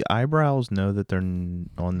do the eyebrows know that they're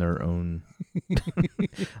on their own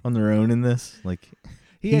on their own in this? Like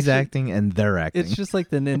he's actually- acting and they're acting. It's just like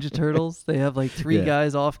the Ninja Turtles. They have like 3 Yeah.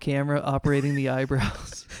 guys off camera operating the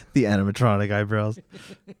eyebrows. The animatronic eyebrows.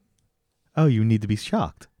 Oh, you need to be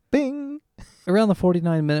shocked. Bing. Around the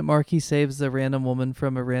 49-minute mark, he saves a random woman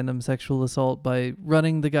from a random sexual assault by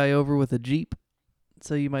running the guy over with a Jeep.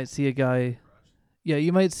 So you might see a guy... Yeah,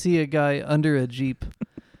 you might see a guy under a Jeep.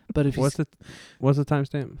 But if What's the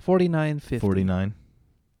timestamp? 49.50. 49.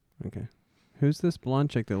 Okay. Who's this blonde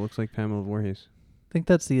chick that looks like Pamela Voorhees? I think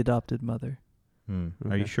that's the adopted mother. Are you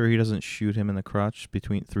Okay. sure he doesn't shoot him in the crotch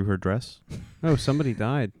through her dress? Oh, somebody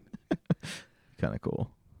died. Kind of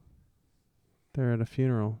cool. They're at a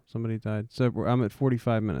funeral. Somebody died. So I'm at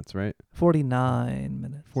 45 minutes, right? 49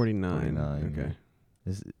 minutes. 49. 49,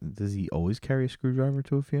 Okay. Does he always carry a screwdriver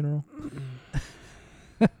to a funeral?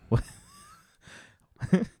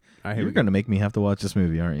 You're going to make me have to watch this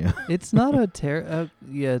movie, aren't you? It's not a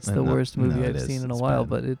yeah, it's the No, worst movie no, it I've is. seen in a It's while,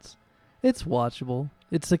 bad. but it's watchable.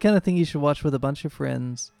 It's the kind of thing you should watch with a bunch of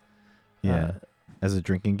friends. Yeah. As a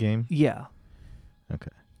drinking game? Yeah.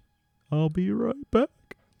 Okay. I'll be right back.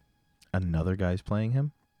 Another guy's playing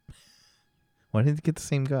him? Why didn't he get the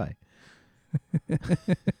same guy?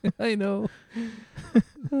 I know.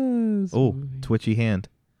 This Oh, movie. twitchy hand.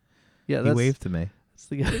 Yeah, He that's waved to me.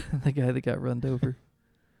 the guy. The guy that got run over.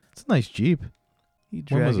 It's a nice Jeep. He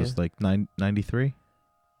When was dragged this? Like 93?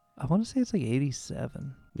 I want to say it's like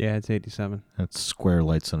 87. Yeah, it's 87. That's square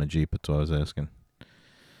lights on a Jeep. That's what I was asking.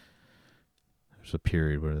 There's a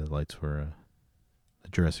period where the lights were... the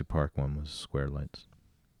Jurassic Park one was square lights.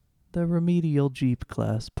 The Remedial Jeep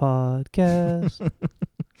Class Podcast.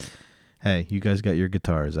 Hey, you guys got your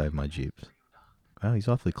guitars. I have my Jeeps. Wow, he's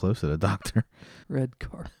awfully close to the doctor. Red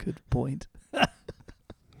car, good point.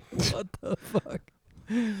 What the fuck?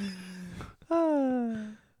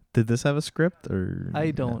 Did this have a script or? I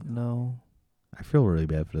no? don't know. I feel really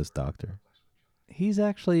bad for this doctor. He's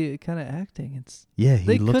actually kind of acting. It's Yeah, he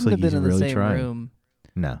they looks couldn't like have he's been in the really same trying. room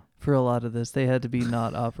No, for a lot of this. They had to be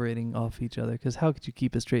not operating off each other because how could you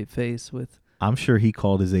keep a straight face with I'm sure he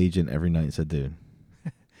called his agent every night and said, "Dude,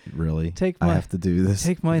 really, Take I my- have to do this.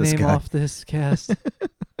 take my this name guy. off this cast?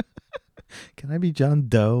 Can I be John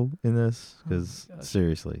Doe in this? Oh Because my gosh.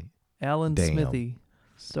 seriously, Alan Damn. Smithy,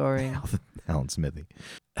 starring. Alan Smithy.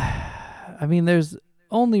 I mean, there's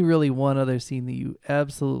only really one other scene that you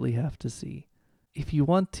absolutely have to see. If you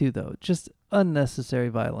want to, though, just unnecessary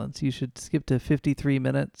violence. You should skip to 53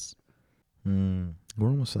 minutes. We're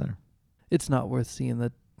almost there. It's not worth seeing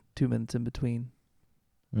the 2 minutes in between.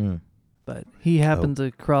 Mm. But he happened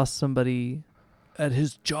to cross somebody at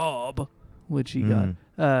his job, which he Mm.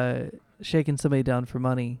 got, shaking somebody down for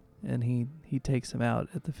money, and he takes him out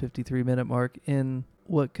at the 53-minute mark in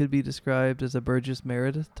what could be described as a Burgess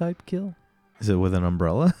Meredith type kill. Is it with an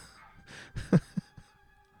umbrella?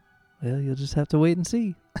 Well, you'll just have to wait and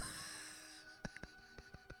see.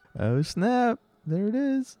 Oh snap! There it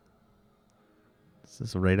is. This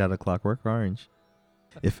is right out of Clockwork Orange.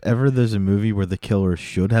 If ever there's a movie where the killer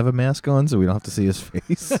should have a mask on so we don't have to see his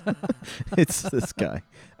face, it's this guy.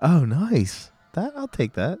 Oh, nice. I'll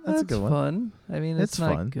take that. That's a good one. Fun. I mean, it's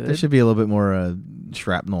not fun. good. There should be a little bit more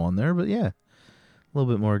shrapnel on there, but yeah, a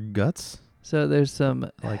little bit more guts. So there's some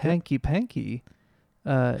Like it. hanky-panky.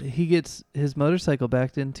 He gets his motorcycle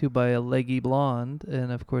backed into by a leggy blonde,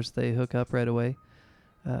 and of course they hook up right away.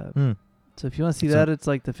 So if you want to see So- that, it's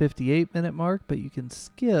like the 58-minute mark, but you can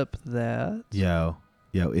skip that. Yo,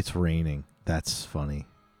 it's raining. That's funny.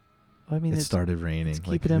 I mean, It it's started raining. it's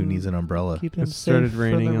Like, keeping who him- needs an umbrella? keeping him It started safe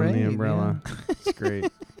raining from the on rain, the umbrella. yeah. It's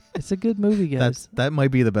great. It's a good movie, guys. That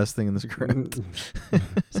might be the best thing in the script.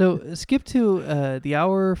 So skip to the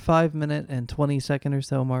hour, 5 minute, and 20 second or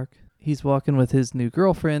so mark. he's walking with his new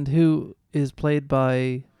girlfriend, who is played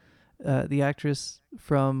by the actress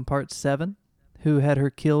from Part 7, who had her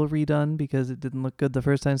kill redone because it didn't look good the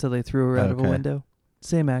first time, so they threw her out of a Okay. window.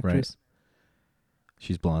 Same actress.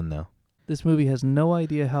 She's blonde now. This movie has no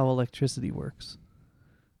idea how electricity works.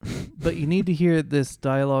 But you need to hear this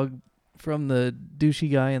dialogue from the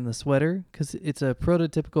douchey guy in the sweater, because it's a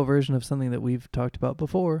prototypical version of something that we've talked about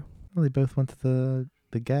before. Well, they both went to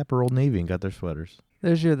the Gap or Old Navy and got their sweaters.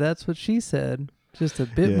 There's your that's what she said. Just a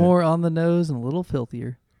bit Yeah. more on the nose and a little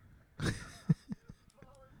filthier.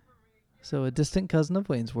 So a distant cousin of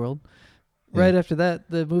Wayne's World. Yeah. Right after that,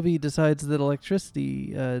 the movie decides that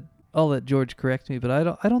electricity. I'll let George correct me, but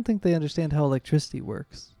I don't think they understand how electricity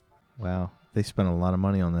works. Wow. They spent a lot of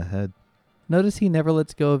money on the head. Notice he never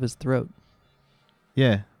lets go of his throat.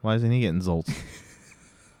 Yeah. Why isn't he getting zolts?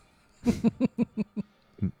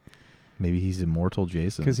 Maybe he's immortal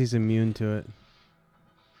Jason. Because he's immune to it.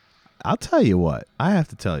 I'll tell you what. I have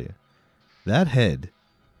to tell you. That head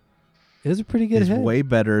It was a pretty good is head. way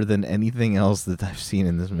better than anything else that I've seen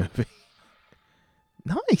in this movie.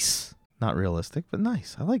 Nice. Not realistic, but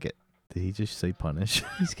nice. I like it. Did he just say punish?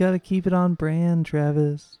 He's got to keep it on brand,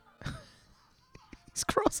 Travis. He's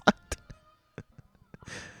cross-eyed.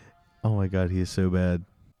 Oh my god, he is so bad.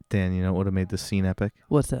 Dan, you know what would have made this scene epic?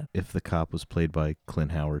 What's that? If the cop was played by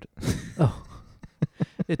Clint Howard. Oh.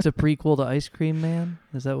 It's a prequel to Ice Cream Man?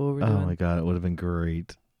 Is that what we're doing? Oh my god, it would have been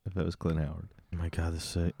great if that was Clint Howard. Oh my god,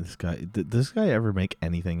 this guy. Did this guy ever make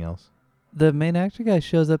anything else? The main actor guy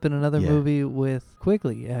shows up in another Yeah. movie with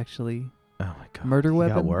Quigley, actually. Oh my god. Murder he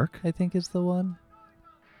Weapon, got work? I think is the one.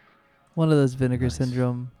 One of those Vinegar Nice.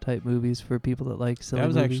 Syndrome type movies for people that like silly That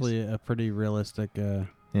was movies. actually a pretty realistic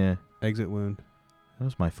Yeah. exit wound. That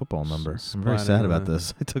was my football number. S- I'm very splatting sad on about the-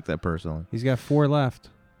 this. I took that personally. He's got 4 left.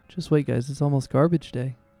 Just wait, guys. It's almost garbage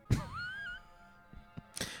day.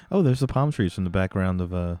 Oh, there's the palm trees from the background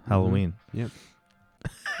of Halloween. Yep.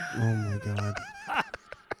 Oh my god.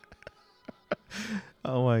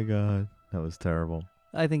 Oh my god. That was terrible.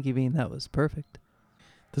 I think you mean that was perfect.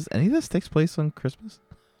 Does any of this takes place on Christmas?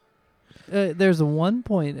 There's one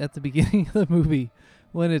point at the beginning of the movie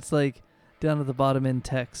when it's like down at the bottom in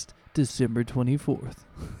text, December 24th.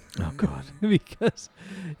 Oh god. Because,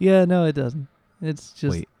 yeah, no, it doesn't. It's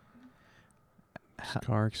just... Wait. His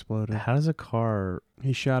car exploded. How does a car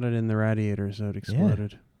He shot it in the radiator, so it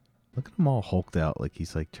exploded. look at him all hulked out like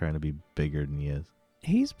he's like trying to be bigger than he is?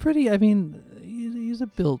 He's pretty. I mean, he's a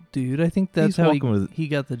built dude. I think that's He's how walking with- he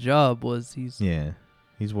got the job. Was he's Yeah.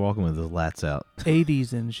 He's walking with his lats out.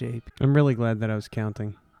 80s in shape. I'm really glad that I was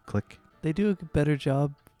counting. Click. They do a better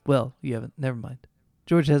job. Well, you haven't. Never mind.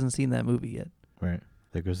 George hasn't seen that movie yet. Right.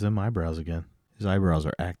 There goes them eyebrows again. His eyebrows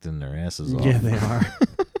are acting their asses off. Yeah, they are.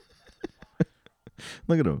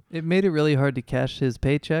 Look at him. It made it really hard to cash his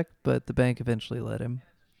paycheck, but the bank eventually let him.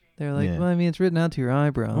 They're like, Yeah. well, I mean, it's written out to your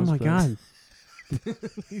eyebrows. Oh my but- god.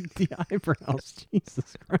 The eyebrows.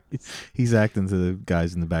 Jesus Christ. He's acting to the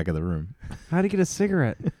guys in the back of the room. How'd he get a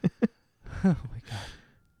cigarette? Oh my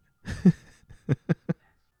god.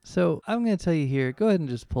 So I'm going to tell you here. Go ahead and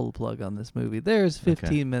just pull the plug on this movie. There's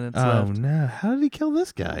 15 minutes Oh left. no! How did he kill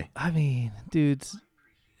this guy? I mean, dudes,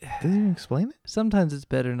 Did he even explain it? sometimes it's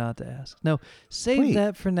better not to ask. No, save Wait.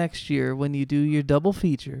 that for next year when you do your double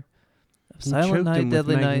feature of He Silent choked Night, him with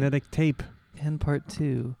Deadly Night, magnetic tape. and Part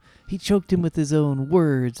 2. He choked him with his own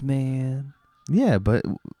words, man. Yeah, but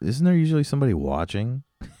isn't there usually somebody watching?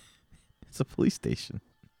 It's a police station.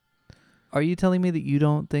 Are you telling me that you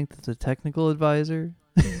don't think that the technical advisor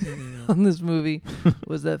on this movie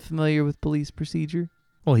was that familiar with police procedure?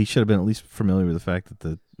 Well, he should have been at least familiar with the fact that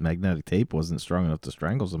the magnetic tape wasn't strong enough to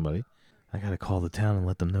strangle somebody. I gotta call the town and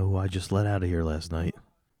let them know who I just let out of here last night.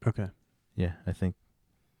 Okay. Yeah, I think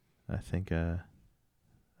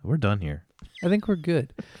we're done here. I think we're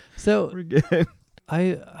good. So We're good.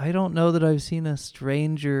 I don't know that I've seen a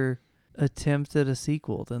stranger attempt at a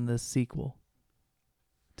sequel than this sequel.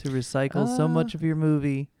 To recycle so much of your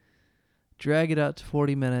movie, drag it out to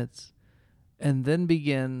 40 minutes, and then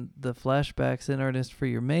begin the flashbacks in earnest for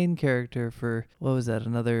your main character for, what was that,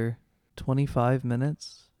 another 25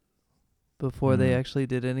 minutes before they Mhm. actually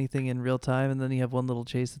did anything in real time, and then you have one little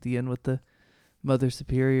chase at the end with the Mother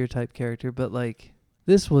Superior type character. But, like,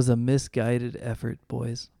 this was a misguided effort,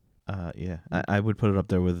 boys. Yeah, I would put it up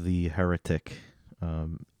there with the Heretic,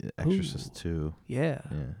 Exorcist 2. Yeah.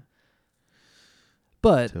 Yeah,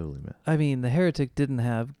 But, totally. Man. I mean, the Heretic didn't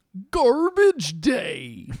have Garbage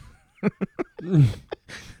Day.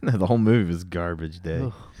 No, the whole movie was garbage day.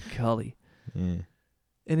 Oh, golly. Yeah.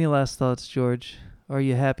 Any last thoughts, George? Are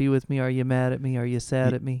you happy with me? Are you mad at me? Are you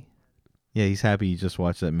sad Ye- at me? Yeah, he's happy he just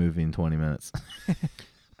watched that movie in 20 minutes.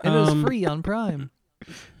 And it was free on Prime.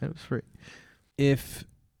 It was free. If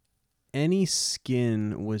any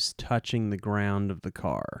skin was touching the ground of the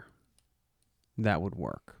car, that would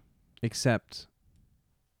work. Except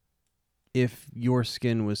if your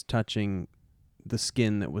skin was touching the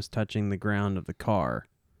skin that was touching the ground of the car,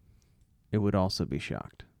 it would also be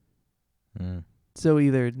shocked. Mm. So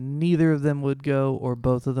either neither of them would go or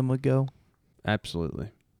both of them would go. Absolutely.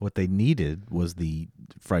 What they needed was the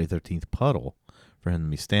Friday 13th puddle for him to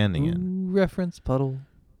be standing in. Ooh, reference puddle.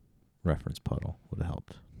 Reference puddle would have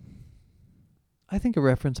helped. I think a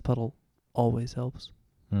reference puddle always helps.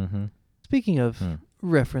 Mm-hmm. Speaking of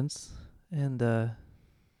reference and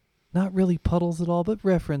not really puddles at all, but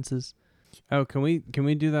references. Oh, can we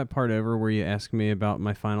do that part over where you ask me about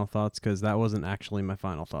my final thoughts? Because that wasn't actually my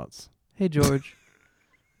final thoughts. Hey, George.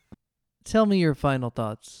 Tell me your final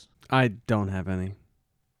thoughts. I don't have any.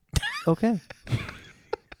 Okay.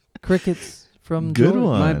 Crickets from Good George.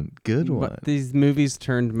 one. Good one. But these movies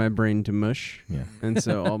turned my brain to mush, Yeah. and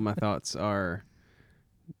so all my thoughts are,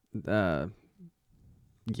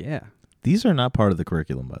 yeah, These are not part of the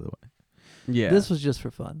curriculum, by the way. yeah. This was just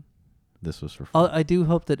for fun. This was for fun. I do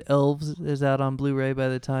hope that Elves is out on Blu-ray by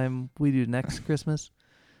the time we do next Christmas,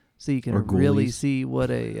 so you can Or really Ghoulies. see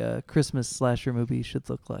what a Christmas slasher movie should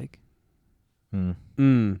look like. Mm.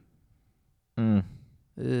 Mm.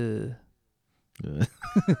 Ugh.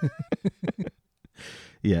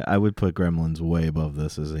 Yeah, I would put Gremlins way above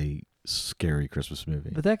this as a scary Christmas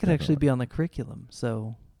movie. But that could actually Definitely. be on the curriculum.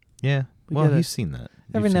 So Yeah. we Well, gotta- he's seen that.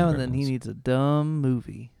 every You've seen now and then he Gremlins. needs a dumb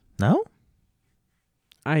movie. No?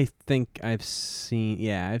 I think I've seen.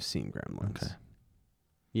 Yeah, I've seen Gremlins. Okay.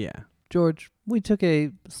 Yeah. George, we took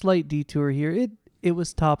a slight detour here. It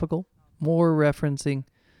was topical, more referencing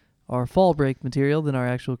our fall break material than our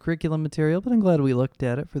actual curriculum material, but I'm glad we looked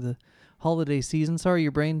at it for the holiday season. Sorry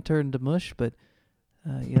your brain turned to mush, but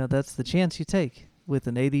that's the chance you take with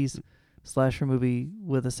an 80s slasher movie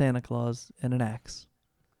with a Santa Claus and an axe.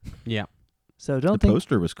 Yeah. So The don't think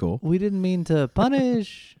poster was cool. we didn't mean to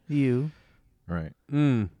punish you, Right.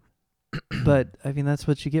 Mm. but I mean that's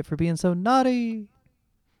what you get for being so naughty.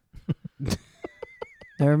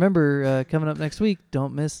 Now remember, coming up next week,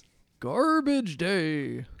 don't miss Garbage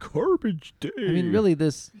Day. Garbage Day. I mean, really,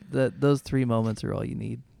 those 3 moments are all you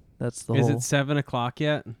need. That's the Is whole. it 7:00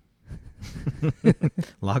 yet?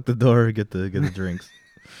 Lock the door, get the drinks.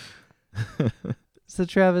 So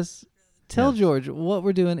Travis, tell Yes. George what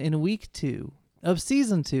we're doing in week 2 of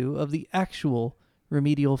season 2 of the actual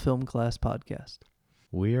Remedial Film Class podcast.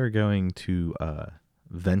 We are going to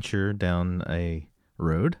venture down a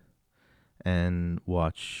road and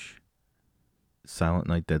watch Silent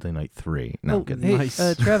Night, Deadly Night 3. No, I'm kidding. hey,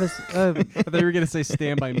 Nice. Travis. I thought you were gonna say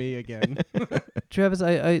 "Stand by Me" again. Travis,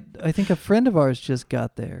 I think a friend of ours just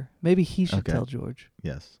got there. Maybe he should Okay. tell George.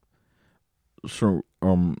 Yes. So,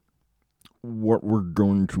 what we're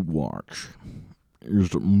going to watch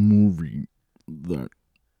is a movie that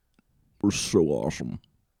was so awesome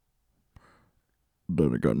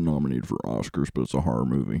that it got nominated for Oscars, but it's a horror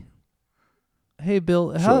movie. Hey,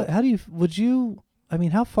 Bill, So-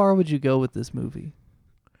 how far would you go with this movie?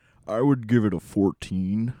 I would give it a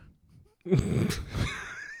 14.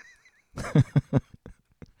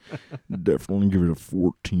 Definitely give it a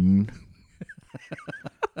 14.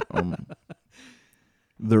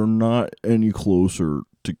 They're not any closer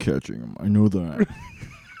to catching them. I know that.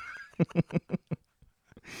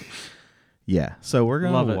 Yeah. So we're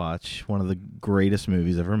Love gonna it. watch one of the greatest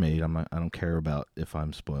movies ever made. I don't care about if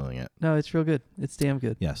I'm spoiling it. No, it's real good. It's damn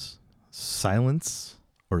good. Yes. Silence,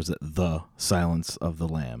 or is it The Silence of the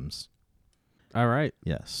Lambs? All right.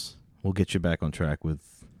 Yes. We'll get you back on track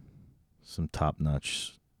with some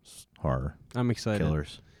top-notch horror I'm excited.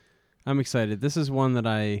 killers. I'm excited. This is one that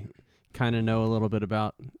I kind of know a little bit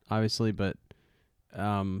about, obviously, but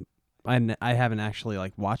I haven't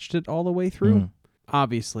actually watched it all the way through. Mm.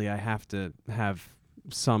 Obviously, I have to have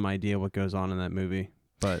some idea what goes on in that movie,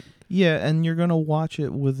 but Yeah, and you're gonna watch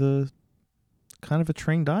it with a kind of a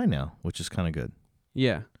trained eye now, which is kind of good.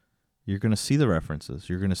 yeah, You're gonna see the references.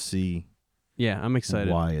 You're gonna see I'm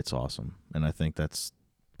excited. why it's awesome, and I think that's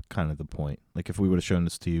kind of the point. Like if we would have shown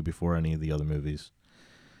this to you before any of the other movies,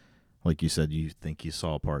 like you said, you think you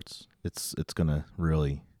saw parts. It's gonna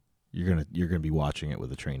really you're gonna be watching it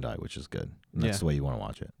with a trained eye, which is good. And that's Yeah. the way you want to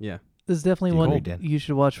watch it. Yeah. This is definitely Do you one agree, Dan? you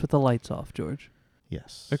should watch with the lights off, George.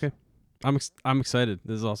 Yes. Okay. I'm excited.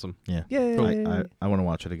 This is awesome. Yeah. Yay! I want to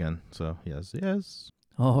watch it again. So yes.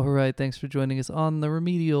 All right, thanks for joining us on the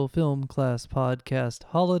Remedial Film Class Podcast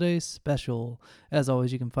Holiday Special. As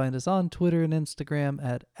always, you can find us on Twitter and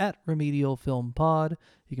Instagram at Remedial Film Pod.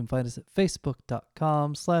 You can find us at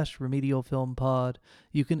facebook.com/Remedial Film Pod.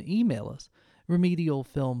 You can email us,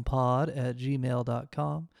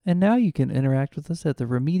 remedialfilmpod@gmail.com. And now you can interact with us at the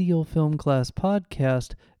Remedial Film Class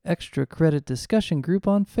Podcast Extra Credit Discussion Group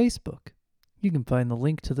on Facebook. You can find the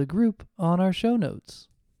link to the group on our show notes.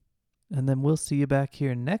 And then we'll see you back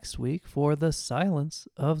here next week for The Silence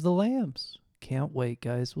of the Lambs. Can't wait,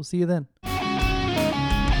 guys. We'll see you then.